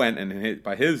 But he went and,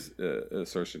 by his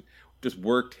assertion, just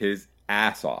worked his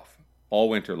ass off all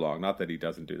winter long. Not that he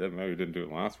doesn't do that; maybe he didn't do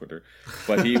it last winter,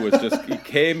 but he was he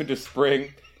came into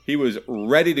spring, he was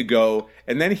ready to go,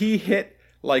 and then he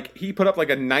put up like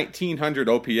a 1900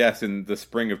 OPS in the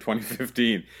spring of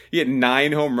 2015. He had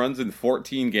 9 home runs in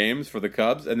 14 games for the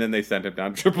Cubs, and then they sent him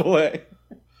down to AAA.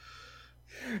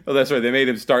 Oh, that's right. They made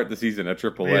him start the season at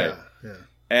AAA. Yeah.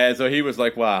 And so he was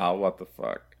like, "Wow, what the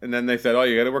fuck?" And then they said, "Oh,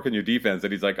 you got to work on your defense."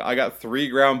 And he's like, "I got 3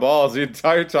 ground balls the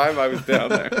entire time I was down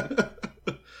there."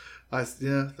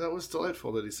 That was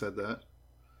delightful that he said that.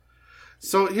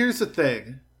 So here's the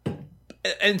thing.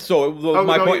 And so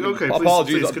my point. Okay,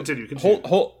 apologies. Please continue.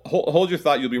 Hold your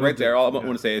thought. You'll be right there. All I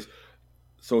want to say is,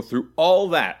 so through all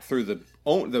that, through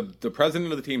the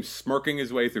president of the team smirking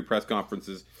his way through press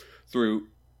conferences, through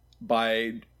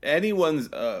by anyone's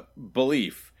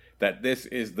belief that this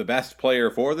is the best player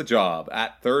for the job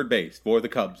at third base for the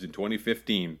Cubs in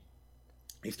 2015,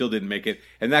 he still didn't make it,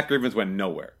 and that grievance went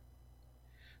nowhere.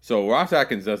 So Ross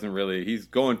Atkins doesn't really, he's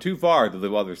going too far to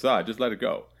the other side. Just let it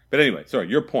go. But anyway, sorry,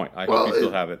 your point. I hope you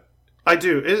still have it. I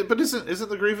do, but isn't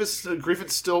the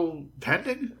grievance still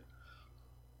pending?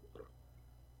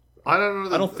 I don't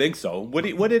know. I don't think so.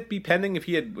 Would it be pending if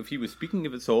he was speaking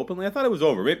of it so openly? I thought it was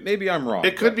over. Maybe I'm wrong.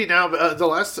 It could be now, but the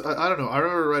last I don't know. I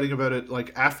remember writing about it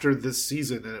like after this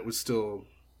season, and it was still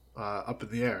up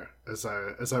in the air, as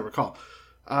I recall.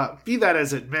 Be that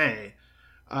as it may,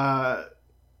 I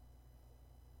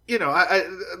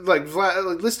like Vlad,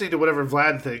 like, listening to whatever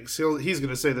Vlad thinks. He's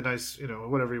going to say the nice,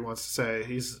 whatever he wants to say.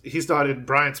 He's not in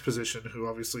Bryant's position, who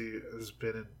obviously has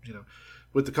been in,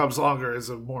 with the Cubs longer, is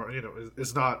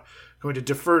is not going to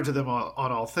defer to them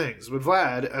on all things. But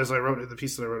Vlad, as I wrote in the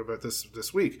piece that I wrote about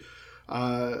this week,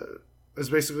 is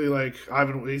basically like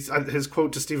his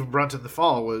quote to Stephen Brunt in the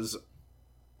fall was,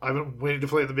 "I've been waiting to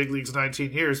play in the big leagues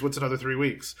 19 years. What's another 3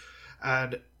 weeks?"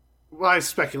 And my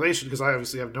speculation, because I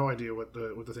obviously have no idea what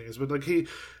the thing is, but like he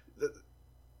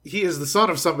is the son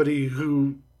of somebody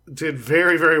who did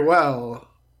very, very well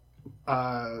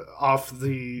off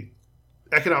the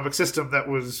economic system that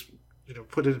was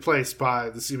put in place by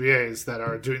the CBAs that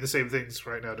are doing the same things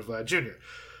right now to Vlad Jr.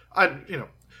 I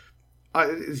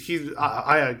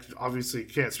obviously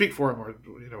can't speak for him, or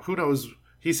who knows.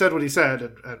 He said what he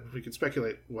said, and we can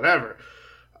speculate whatever.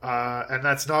 And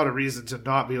that's not a reason to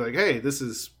not be like, hey, this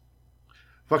is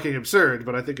fucking absurd.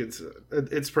 But I think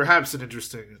it's perhaps an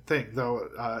interesting thing, though.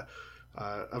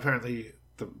 Apparently,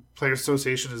 the Players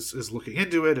Association is looking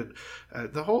into it, and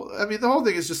the whole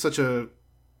thing is just such a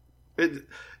and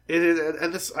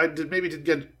this maybe didn't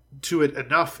get to it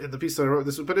enough in the piece that I wrote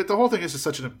this, but the whole thing is just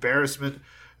such an embarrassment.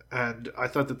 And I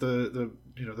thought that the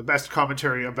the best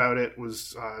commentary about it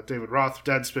was David Roth,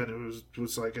 Deadspin, who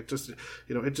was like, it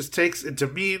just takes, it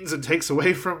demeans and takes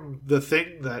away from the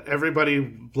thing that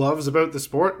everybody loves about the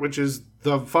sport, which is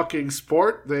the fucking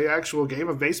sport, the actual game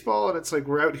of baseball. And it's like,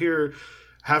 we're out here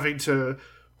having to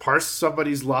parse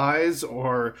somebody's lies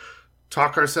or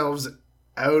talk ourselves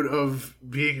out of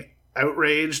being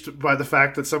outraged by the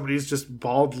fact that somebody's just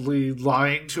baldly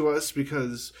lying to us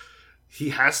because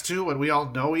he has to, and we all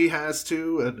know he has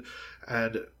to,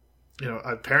 and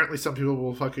apparently some people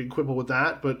will fucking quibble with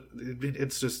that, but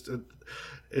it's just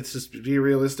be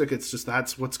realistic. It's just,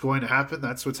 that's what's going to happen.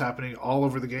 That's what's happening all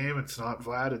over the game. It's not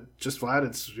Vlad,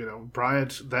 it's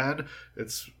Bryant then,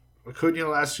 it's Acuna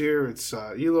last year, it's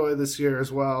Eloy this year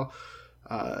as well.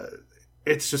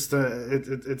 It's just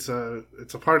it's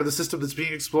a part of the system that's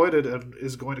being exploited and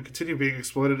is going to continue being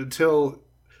exploited until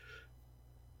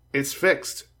it's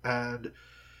fixed. And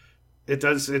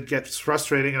it gets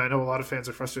frustrating, and I know a lot of fans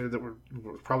are frustrated, that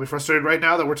we're probably frustrated right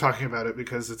now that we're talking about it,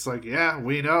 because it's like, yeah,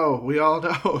 we all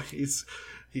know he's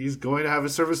going to have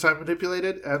his service time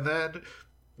manipulated, and then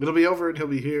it'll be over and he'll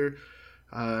be here.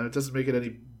 It doesn't make it any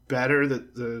better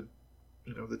that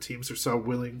the teams are so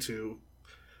willing to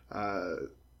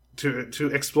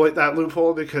exploit that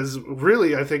loophole, because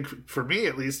really, I think, for me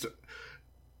at least,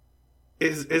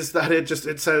 is that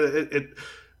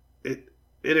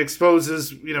it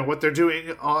exposes what they're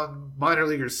doing on minor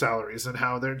leaguers' salaries, and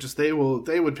how they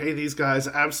would pay these guys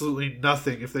absolutely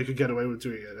nothing if they could get away with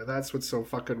doing it. And that's what's so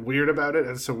fucking weird about it,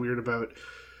 and so weird about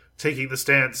taking the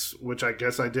stance, which I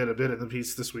guess I did a bit in the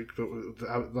piece this week, but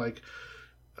like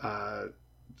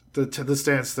the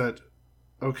stance that,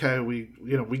 okay, we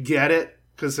get it,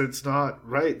 because it's not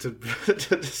right to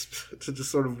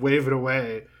just sort of wave it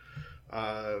away,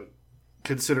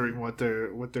 considering what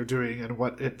they're doing and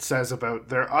what it says about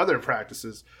their other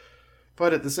practices.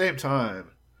 But at the same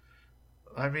time,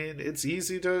 I mean, it's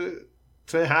easy to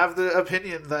have the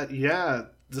opinion that, yeah,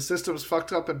 the system's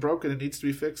fucked up and broken and needs to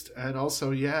be fixed, and also,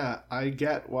 yeah, I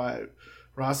get why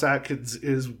Ross Atkins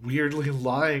is weirdly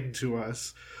lying to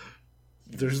us.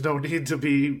 There's no need to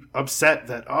be upset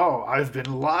that, oh, I've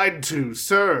been lied to,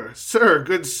 sir,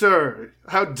 good sir,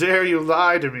 how dare you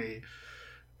lie to me?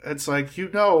 It's like,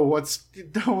 what's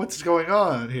going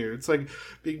on here. It's like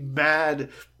being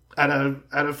mad at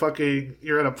a fucking,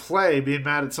 you're at a play, being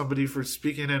mad at somebody for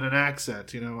speaking in an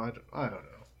accent. I don't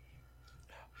know.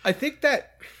 I think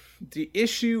that the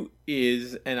issue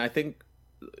is, and I think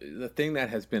the thing that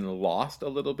has been lost a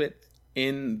little bit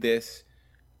in this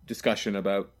discussion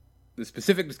about the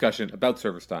specific discussion about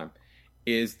service time,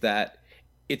 is that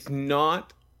it's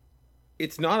not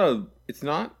a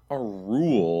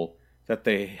rule that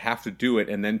they have to do it,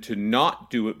 and then to not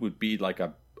do it would be like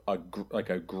a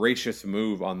gracious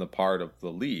move on the part of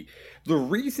the league. The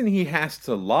reason he has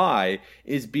to lie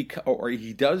is because, or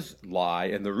he does lie,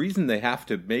 and the reason they have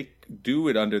to do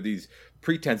it under these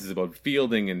pretenses about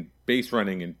fielding and base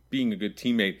running and being a good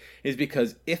teammate is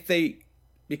because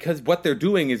what they're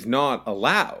doing is not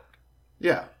allowed.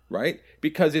 Yeah. Right?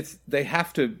 Because they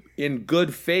have to, in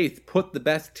good faith, put the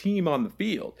best team on the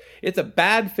field. It's a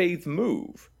bad faith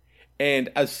move. And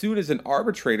as soon as an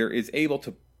arbitrator is able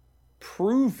to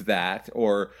prove that,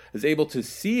 or is able to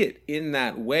see it in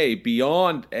that way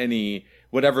beyond any,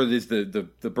 whatever it is, the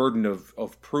burden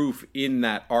of proof in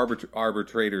that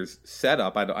arbitrator's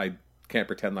setup, I can't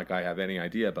pretend like I have any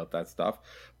idea about that stuff,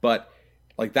 but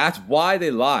like, that's why they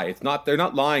lie. They're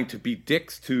not lying to be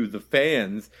dicks to the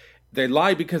fans. They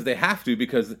lie because they have to,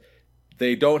 because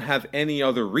they don't have any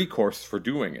other recourse for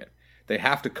doing it. They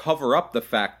have to cover up the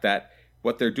fact that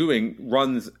what they're doing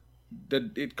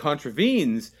it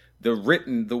contravenes the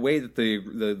way that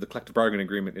the collective bargaining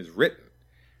agreement is written.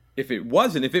 If it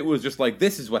was just like,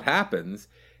 this is what happens,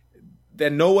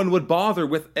 then no one would bother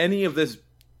with any of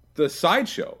the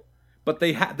sideshow. But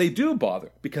they do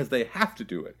bother because they have to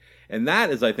do it. And that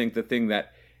is, I think, the thing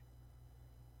that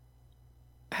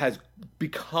has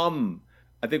become,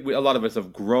 I think a lot of us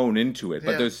have grown into it,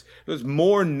 but there's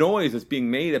more noise that's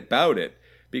being made about it,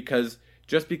 because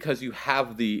just because you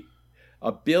have the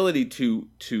ability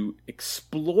to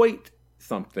exploit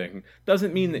something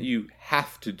doesn't mean that you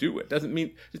have to do it. Doesn't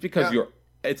mean just because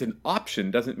it's an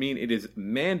option doesn't mean it is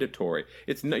mandatory.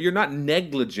 You're not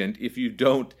negligent if you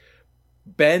don't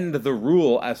bend the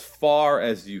rule as far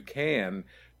as you can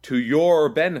to your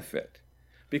benefit,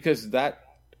 because that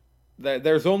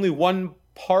there's only one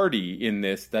party in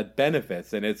this that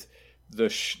benefits, and it's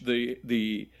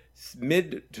the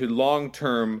mid to long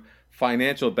term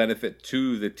financial benefit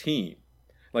to the team.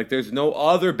 Like, there's no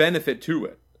other benefit to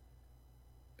it.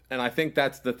 And I think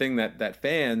that's the thing that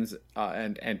fans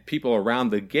and people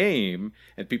around the game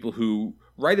and people who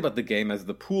write about the game, as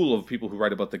the pool of people who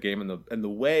write about the game, and the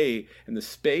way and the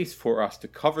space for us to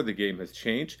cover the game has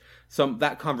changed.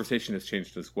 That conversation has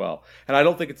changed as well, and I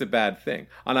don't think it's a bad thing.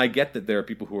 And I get that there are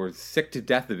people who are sick to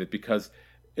death of it, because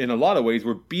in a lot of ways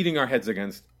we're beating our heads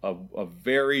against a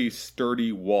very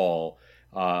sturdy wall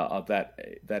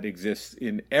that exists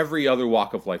in every other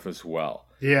walk of life as well.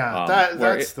 Yeah,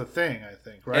 that's the thing, I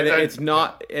think, right? And it's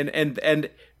not, and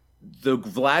the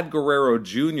Vlad Guerrero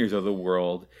Juniors of the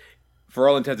world, for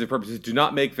all intents and purposes, do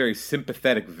not make very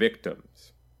sympathetic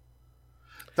victims.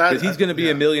 Because he's going to be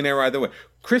a millionaire either way.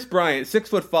 Chris Bryant,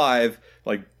 6'5",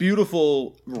 like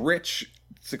beautiful, rich,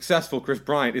 successful Chris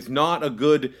Bryant is not a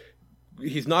good.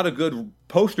 He's not a good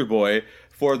poster boy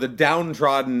for the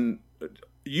downtrodden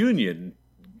union.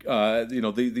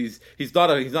 He's not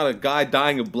a guy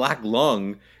dying of black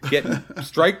lung, getting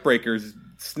strike breakers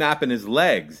snapping his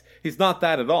legs. He's not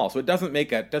that at all. So it doesn't make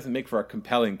for a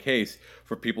compelling case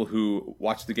for people who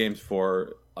watch the games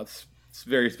for a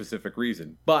very specific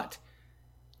reason. But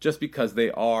just because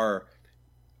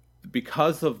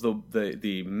because of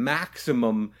the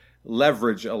maximum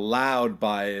leverage allowed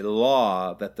by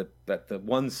law that the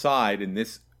one side in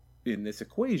this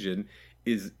equation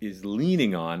is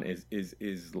leaning on,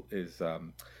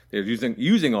 they're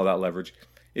using all that leverage.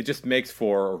 It just makes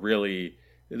for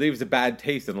it leaves a bad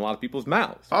taste in a lot of people's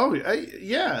mouths. Oh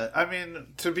yeah, I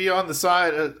mean, to be on the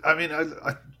side,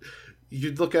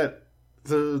 you'd look at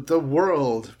the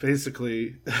world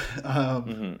basically,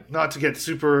 not to get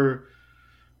super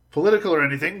political or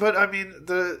anything, but I mean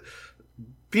the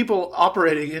people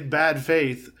operating in bad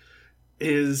faith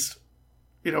is,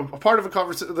 a part of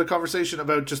the conversation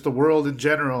about just the world in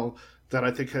general that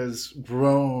I think has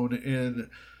grown in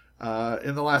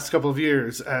the last couple of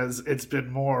years, as it's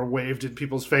been more waved in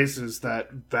people's faces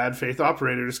that bad faith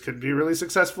operators can be really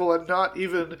successful and not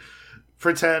even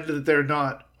pretend that they're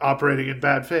not operating in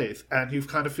bad faith. And you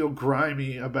kind of feel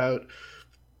grimy about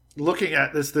looking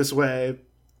at this way,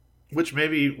 which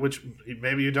maybe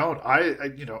you don't. I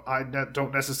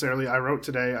don't necessarily. I wrote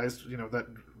today, that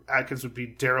Atkins would be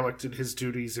derelict in his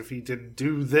duties if he didn't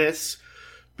do this,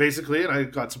 basically, and I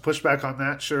got some pushback on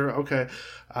that. Sure, okay,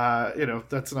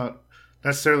 that's not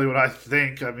necessarily what I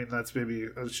think. I mean, that's maybe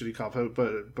a shitty cop out,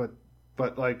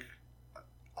 but like,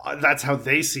 that's how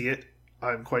they see it.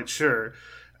 I'm quite sure,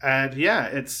 and yeah,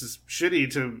 it's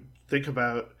shitty to think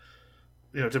about,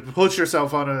 to put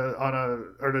yourself on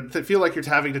or to feel like you're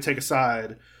having to take a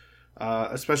side,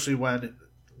 especially when,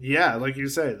 yeah, like you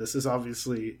say, this is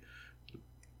obviously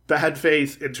bad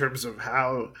faith in terms of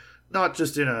how, not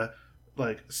just in a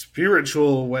like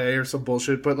spiritual way or some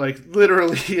bullshit, but like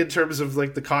literally in terms of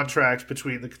like the contract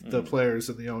between the players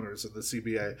and the owners and the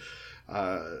CBA,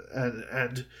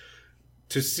 and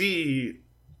to see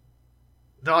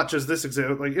not just this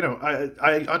example, like,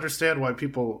 I understand why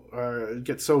people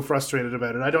get so frustrated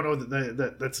about it. I don't know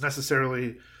that that's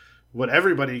necessarily what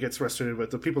everybody gets frustrated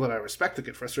about. The people that I respect that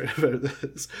get frustrated about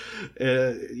this,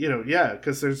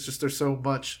 because there's so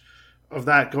much of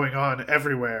that going on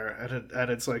everywhere, and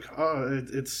it's like,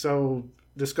 it's so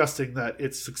disgusting that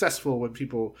it's successful when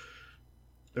people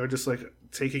are just like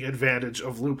taking advantage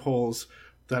of loopholes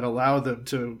that allow them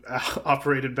to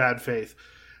operate in bad faith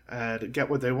and get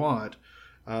what they want,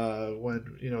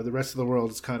 when the rest of the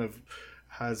world is kind of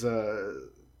has a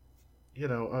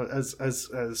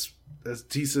as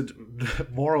decent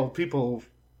moral people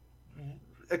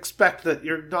expect that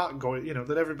you're not going,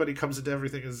 that everybody comes into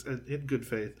everything is in good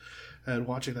faith, and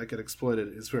watching that get exploited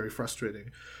is very frustrating.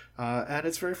 And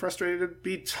it's very frustrating to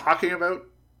be talking about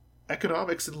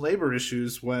economics and labor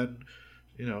issues when,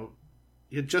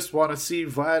 you just want to see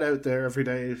Vlad out there every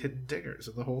day hitting dingers,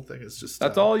 and the whole thing is just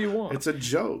that's all you want. It's a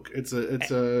joke. I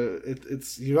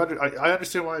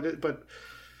understand why I did, but.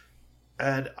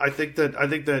 And I think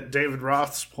that David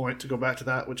Roth's point, to go back to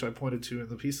that, which I pointed to in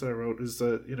the piece that I wrote, is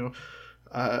that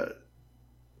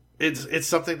it's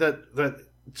something that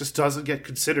just doesn't get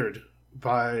considered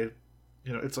by,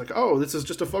 it's like, oh, this is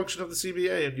just a function of the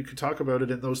CBA, and you can talk about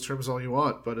it in those terms all you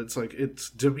want, but it's like,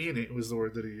 it's demeaning was the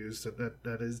word that he used, and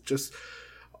that is just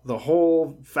the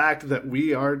whole fact that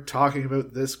we are talking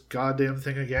about this goddamn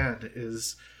thing again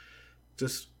is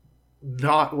just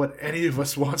not what any of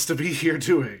us wants to be here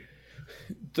doing.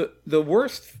 The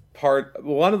worst part,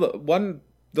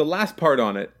 the last part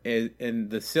on it, and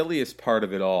the silliest part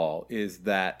of it all, is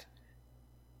that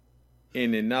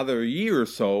in another year or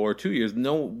so, or 2 years,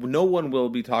 no one will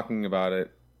be talking about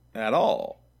it at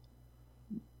all,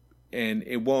 and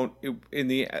it won't.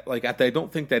 I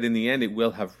don't think that in the end it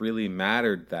will have really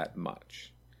mattered that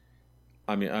much.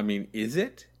 I mean, is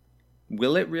it?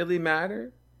 will it really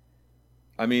matter?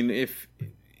 I mean,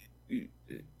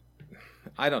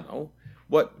 I don't know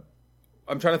what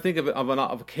I'm trying to think of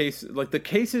a case, like the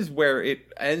cases where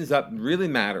it ends up really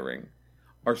mattering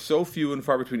are so few and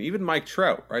far between. Even Mike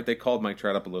Trout, right? They called Mike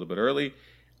Trout up a little bit early,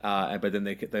 but then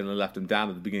they left him down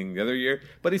at the beginning of the other year.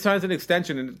 But he signs an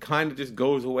extension, and it kind of just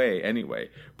goes away anyway.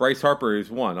 Bryce Harper is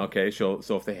one. Okay, so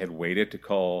if they had waited to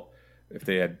call, if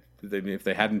they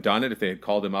hadn't done it, if they had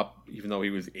called him up, even though he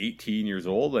was 18 years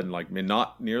old and like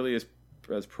not nearly as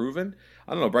proven,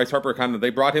 I don't know. Bryce Harper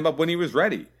they brought him up when he was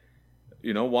ready.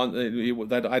 You know,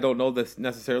 that I don't know this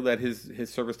necessarily that his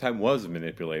service time was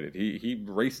manipulated. He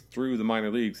raced through the minor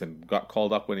leagues and got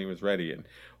called up when he was ready. And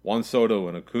Juan Soto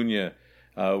and Acuna,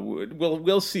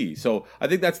 we'll see. So I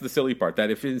think that's the silly part.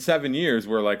 That if in 7 years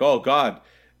we're like, oh God,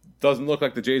 doesn't look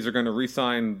like the Jays are going to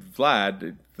re-sign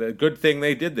Vlad. The good thing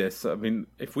they did this. I mean,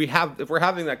 if we're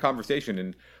having that conversation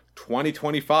in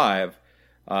 2025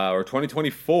 or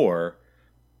 2024.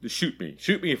 Shoot me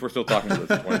if we're still talking about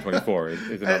this in 2024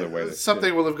 is another way.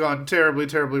 Something will have gone terribly,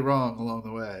 terribly wrong along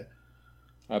the way.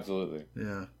 Absolutely.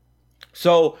 Yeah.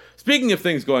 So, speaking of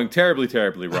things going terribly,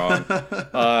 terribly wrong,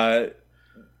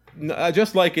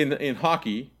 just like in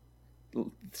hockey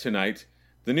tonight,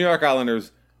 the New York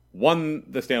Islanders won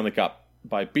the Stanley Cup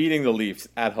by beating the Leafs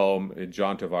at home in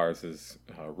John Tavares'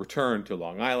 return to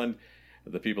Long Island.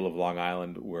 The people of Long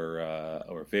Island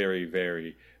were very,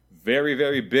 very, very,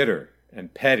 very bitter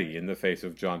and petty in the face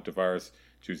of John Tavares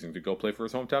choosing to go play for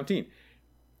his hometown team.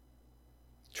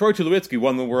 Troy Tulowitzki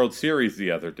won the World Series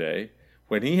the other day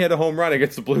when he hit a home run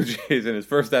against the Blue Jays in his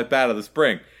first at-bat of the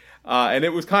spring. And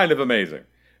it was kind of amazing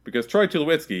because Troy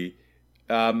Tulowitzki,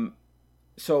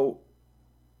 so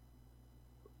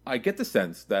I get the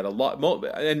sense that a lot,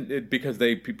 because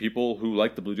people who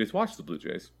like the Blue Jays watch the Blue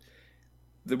Jays,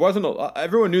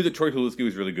 everyone knew that Troy Tulowitzki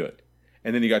was really good.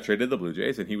 And then he got traded to the Blue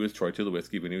Jays, and he was Troy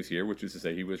Tulowitzki when he was here, which is to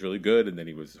say he was really good, and then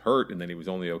he was hurt, and then he was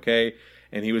only okay.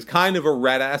 And he was kind of a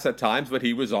red ass at times, but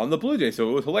he was on the Blue Jays,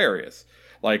 so it was hilarious.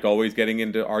 Like always getting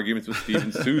into arguments with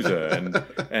Steven Souza,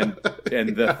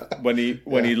 when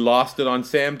he lost it on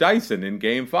Sam Dyson in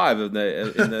Game 5 in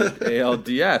the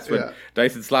ALDS, when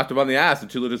Dyson slapped him on the ass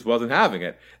and Tula just wasn't having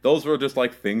it. Those were just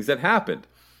like things that happened.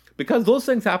 Because those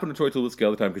things happen to Troy Tulowitzki all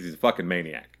the time because he's a fucking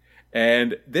maniac.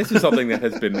 And this is something that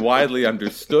has been widely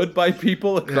understood by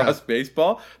people across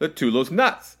baseball, that Tulo's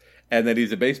nuts. And that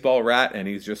he's a baseball rat, and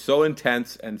he's just so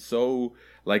intense and so,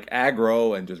 like,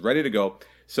 aggro and just ready to go.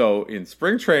 So, in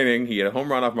spring training, he had a home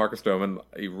run off Marcus Stroman.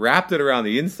 He wrapped it around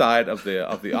the inside of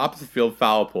the opposite field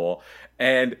foul pole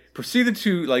and proceeded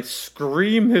to, like,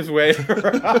 scream his way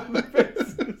around the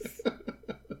bases.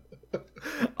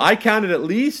 I counted at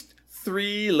least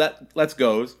 3 let's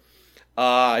goes.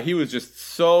 He was just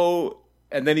so,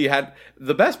 and then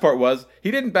the best part was, he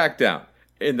didn't back down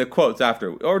in the quotes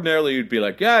after. Ordinarily, you'd be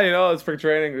like, yeah, it's spring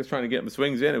training, just trying to get him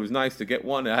swings in. It was nice to get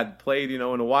one. I hadn't played, in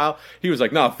a while. He was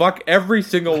like, no, fuck every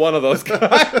single one of those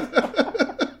guys.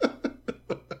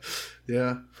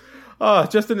 Yeah. Oh,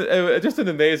 just an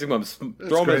amazing one.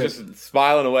 Stroman just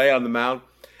smiling away on the mound.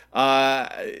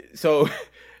 So...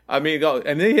 I mean,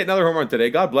 and then he hit another home run today.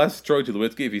 God bless Troy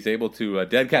Tulowitzki if he's able to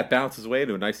dead cat bounce his way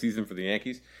to a nice season for the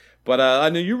Yankees. But I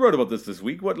know you wrote about this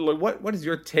week. What is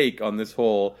your take on this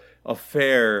whole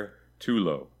affair,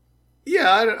 Tulo?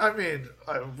 Yeah, I mean,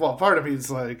 part of me is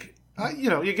like,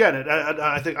 you get it.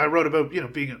 I think I wrote about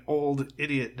being an old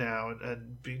idiot now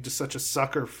and being just such a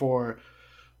sucker for.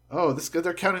 Oh,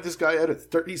 they're counting this guy out at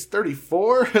he's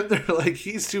 34, and they're like,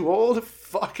 he's too old.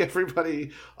 Fuck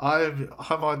everybody. I'm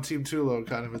on Team Tulo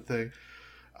kind of a thing.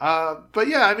 But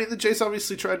yeah, I mean, the Jays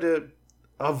obviously tried to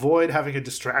avoid having a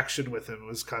distraction with him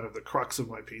was kind of the crux of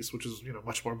my piece, which is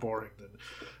much more boring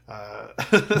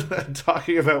than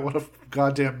talking about what a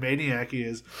goddamn maniac he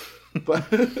is. But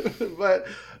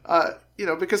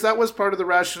because that was part of the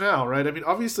rationale, right? I mean,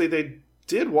 obviously they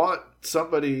did want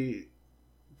somebody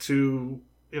to.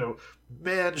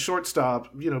 Man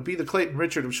shortstop, be the Clayton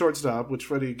Richard of shortstop, which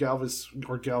Freddie Galvis,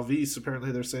 or Galvis,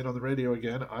 apparently they're saying on the radio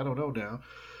again, I don't know now,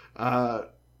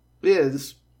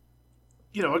 is,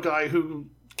 a guy who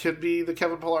can be the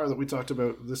Kevin Pillar that we talked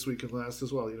about this week and last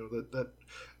as well,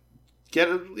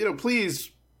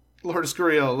 please, Lord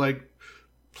Escurial, like,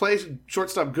 play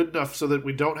shortstop good enough so that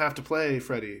we don't have to play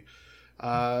Freddie.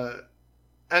 I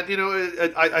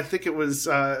think it was,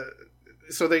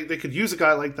 so they could use a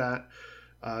guy like that.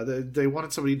 They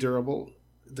wanted somebody durable.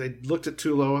 They looked at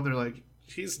Tulo and they're like,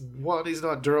 he's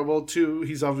not durable. 2,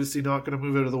 he's obviously not going to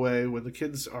move out of the way when the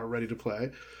kids are ready to play.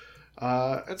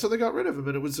 And so they got rid of him.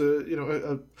 And it was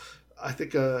I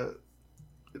think a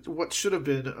what should have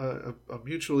been a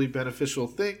mutually beneficial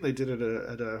thing. They did it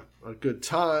at a good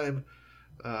time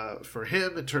for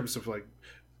him in terms of like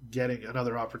getting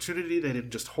another opportunity. They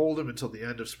didn't just hold him until the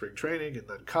end of spring training and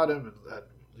then cut him and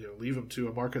leave him to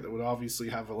a market that would obviously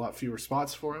have a lot fewer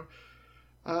spots for him.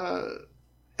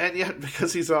 And yet,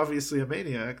 because he's obviously a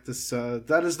maniac, that's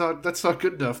not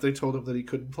good enough. They told him that he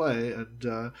couldn't play,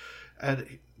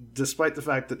 and despite the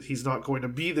fact that he's not going to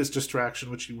be this distraction,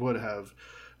 which he would have,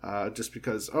 just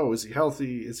because, is he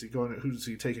healthy? Is he who's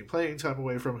he taking playing time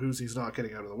away from? Who's he's not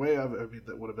getting out of the way of? I mean,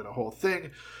 that would have been a whole thing.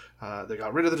 They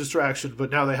got rid of the distraction, but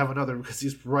now they have another because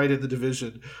he's right in the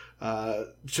division.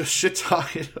 Just shit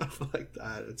talking him like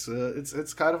that.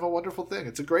 It's kind of a wonderful thing.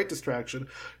 It's a great distraction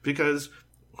because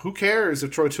who cares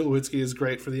if Troy Tulowitzki is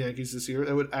great for the Yankees this year?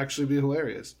 It would actually be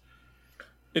hilarious.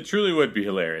 It truly would be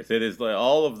hilarious. It is like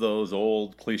all of those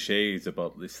old cliches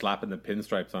about slapping the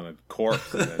pinstripes on a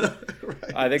corpse. And then,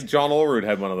 right. I think John Olerud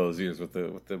had one of those years with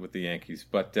the Yankees.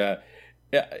 But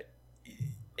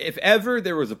if ever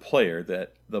there was a player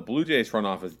that the Blue Jays front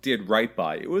office did right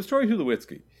by, it was Troy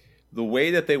Tulowitzki. The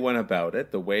way that they went about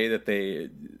it, the way that they,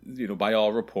 by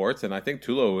all reports, and I think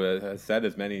Tulo has said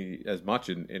as much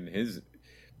in his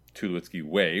Tulowitzki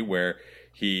way, where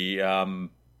he,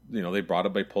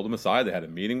 they pulled him aside. They had a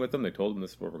meeting with him. They told him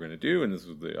this is what we're going to do, and this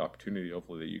was the opportunity.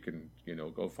 Hopefully, that you can,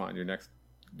 go find your next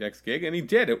gig. And he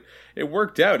did. It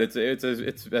worked out. It's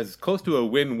as close to a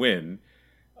win-win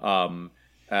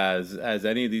as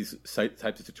any of these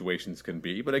types of situations can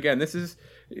be. But again, this is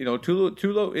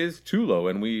Tulo is Tulo,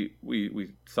 and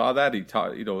we saw that he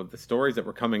taught the stories that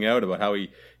were coming out about how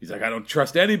he's like, I don't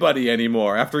trust anybody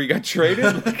anymore after he got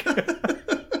traded.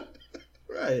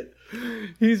 Right.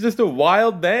 He's just a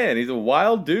wild man. He's a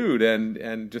wild dude,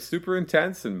 and just super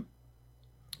intense. And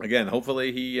again,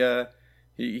 hopefully he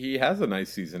has a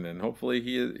nice season, and hopefully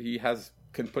he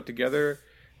can put together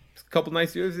a couple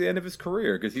nice years at the end of his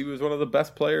career, because he was one of the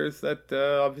best players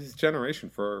of his generation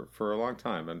for a long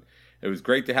time. And it was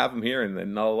great to have him here,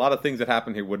 and a lot of things that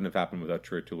happened here wouldn't have happened without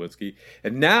Troy Tulowitzki.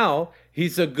 And now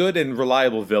he's a good and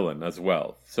reliable villain as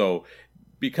well. So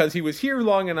because he was here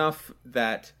long enough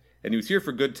and he was here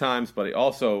for good times, but he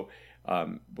also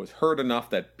was hurt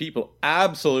enough that people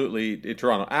in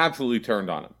Toronto absolutely turned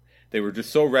on him. They were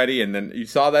just so ready, and then you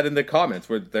saw that in the comments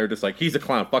where they're just like, he's a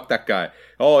clown, fuck that guy.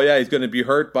 Oh yeah, he's going to be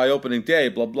hurt by opening day,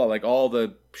 blah, blah. Like all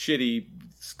the shitty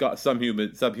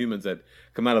subhumans that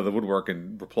come out of the woodwork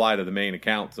and reply to the main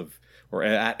accounts or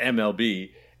at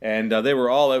MLB, and they were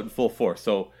all out in full force.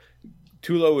 So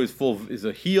Tulo is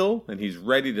a heel, and he's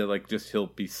ready to he'll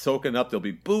be soaking up. They'll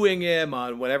be booing him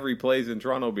on whenever he plays in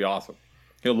Toronto. It'll be awesome.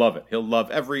 He'll love it. He'll love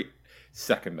every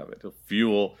second of it. He'll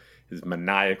fuel his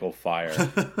maniacal fire.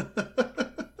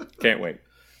 Can't wait.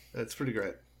 That's pretty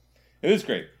great. It is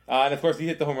great. And of course, he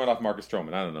hit the home run off Marcus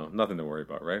Stroman. I don't know. Nothing to worry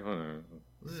about, right?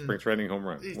 Spring training home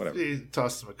run. Whatever. He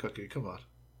tossed him a cookie. Come on.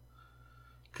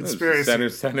 Conspiracy.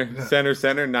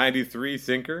 Center, 93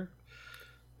 sinker.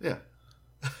 Yeah.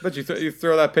 But you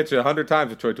throw that pitch 100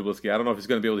 times to Troy Tulowitzki. I don't know if he's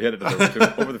going to be able to hit it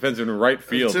over the fence in right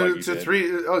field.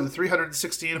 The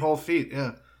 316 whole feet.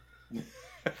 Yeah.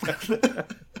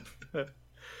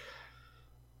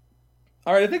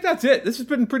 All right, I think that's it. This has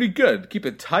been pretty good. Keep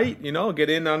it tight, get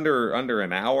in under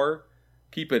an hour.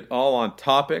 Keep it all on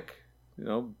topic.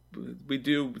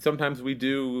 Sometimes we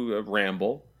do a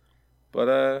ramble.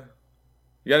 But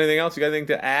you got anything else? You got anything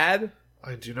to add?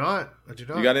 I do not. You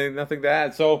got nothing to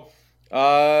add? So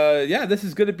this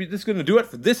is going to do it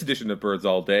for this edition of Birds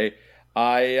All Day.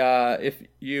 If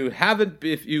you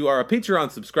are a Patreon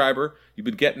subscriber, you've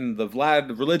been getting the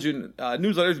Vlad Religion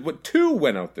newsletters, but 2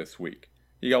 went out this week.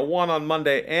 You got one on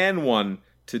Monday and one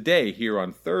today here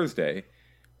on Thursday.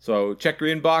 So check your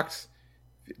inbox.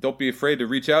 Don't be afraid to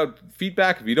reach out.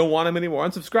 Feedback. If you don't want them anymore,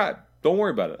 unsubscribe. Don't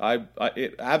worry about it.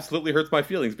 It absolutely hurts my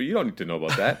feelings, but you don't need to know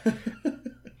about that.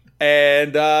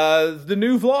 And the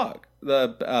new vlog,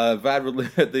 the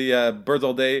Birds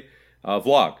All Day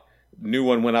vlog. New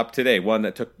one went up today. One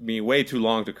that took me way too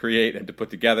long to create and to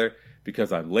put together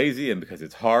because I'm lazy and because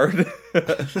it's hard.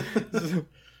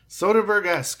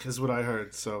 Soderbergh-esque is what I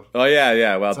heard. So. Oh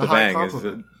yeah. Well,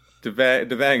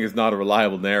 Devang is not a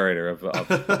reliable narrator of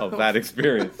that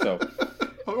experience. So.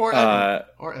 Or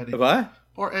Eddie. What?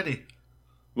 Or Eddie.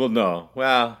 Well, no.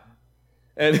 Well,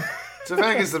 and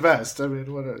Devang is the best. I mean,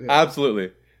 yeah.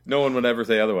 Absolutely. No one would ever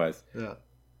say otherwise. Yeah.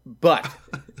 But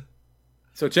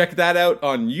so check that out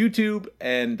on YouTube,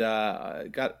 and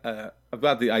I've got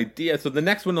the idea. So the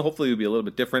next one hopefully will be a little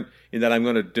bit different in that I'm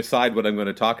going to decide what I'm going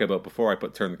to talk about before I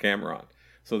turn the camera on.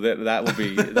 So that'll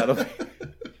be it'll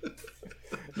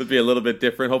be a little bit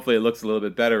different. Hopefully it looks a little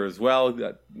bit better as well.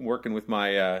 Working with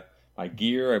my my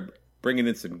gear. I'm bringing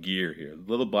in some gear here,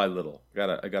 little by little.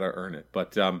 I gotta earn it.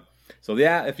 But so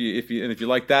yeah, if you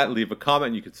like that, leave a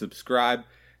comment. You can subscribe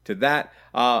to that.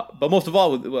 But most of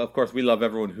all, of course, we love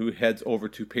everyone who heads over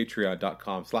to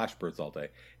patreon.com/birdsallday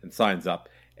and signs up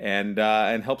and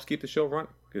helps keep the show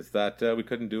running, because that we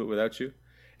couldn't do it without you.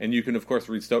 And you can, of course,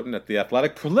 read Stoughton at The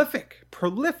Athletic.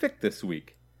 Prolific this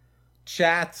week.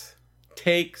 Chats,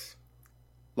 takes,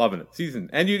 loving it. Season.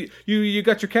 And you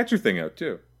got your catcher thing out,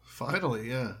 too.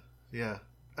 Finally, yeah.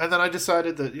 And then I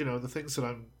decided that, the things that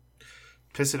I'm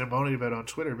pissing and moaning about on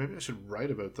Twitter, maybe I should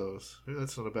write about those. Maybe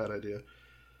that's not a bad idea.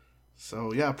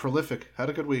 So, yeah, prolific.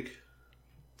 Had a good week.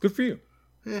 Good for you.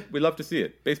 Yeah. We love to see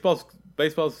it. Baseball's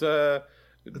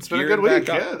it's been a good week.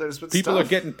 Yeah, there's been people stuff. Are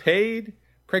getting paid.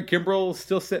 Craig Kimbrell's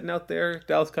still sitting out there.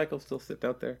 Dallas Keuchel's still sitting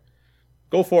out there.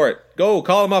 Go for it. Go.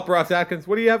 Call him up, Ross Atkins.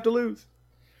 What do you have to lose?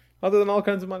 Other than all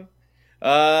kinds of money.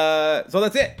 So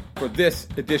that's it for this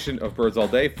edition of Birds All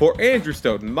Day. For Andrew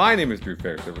Stoughton, my name is Drew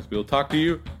Fairservice. We'll talk to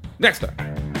you next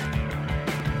time.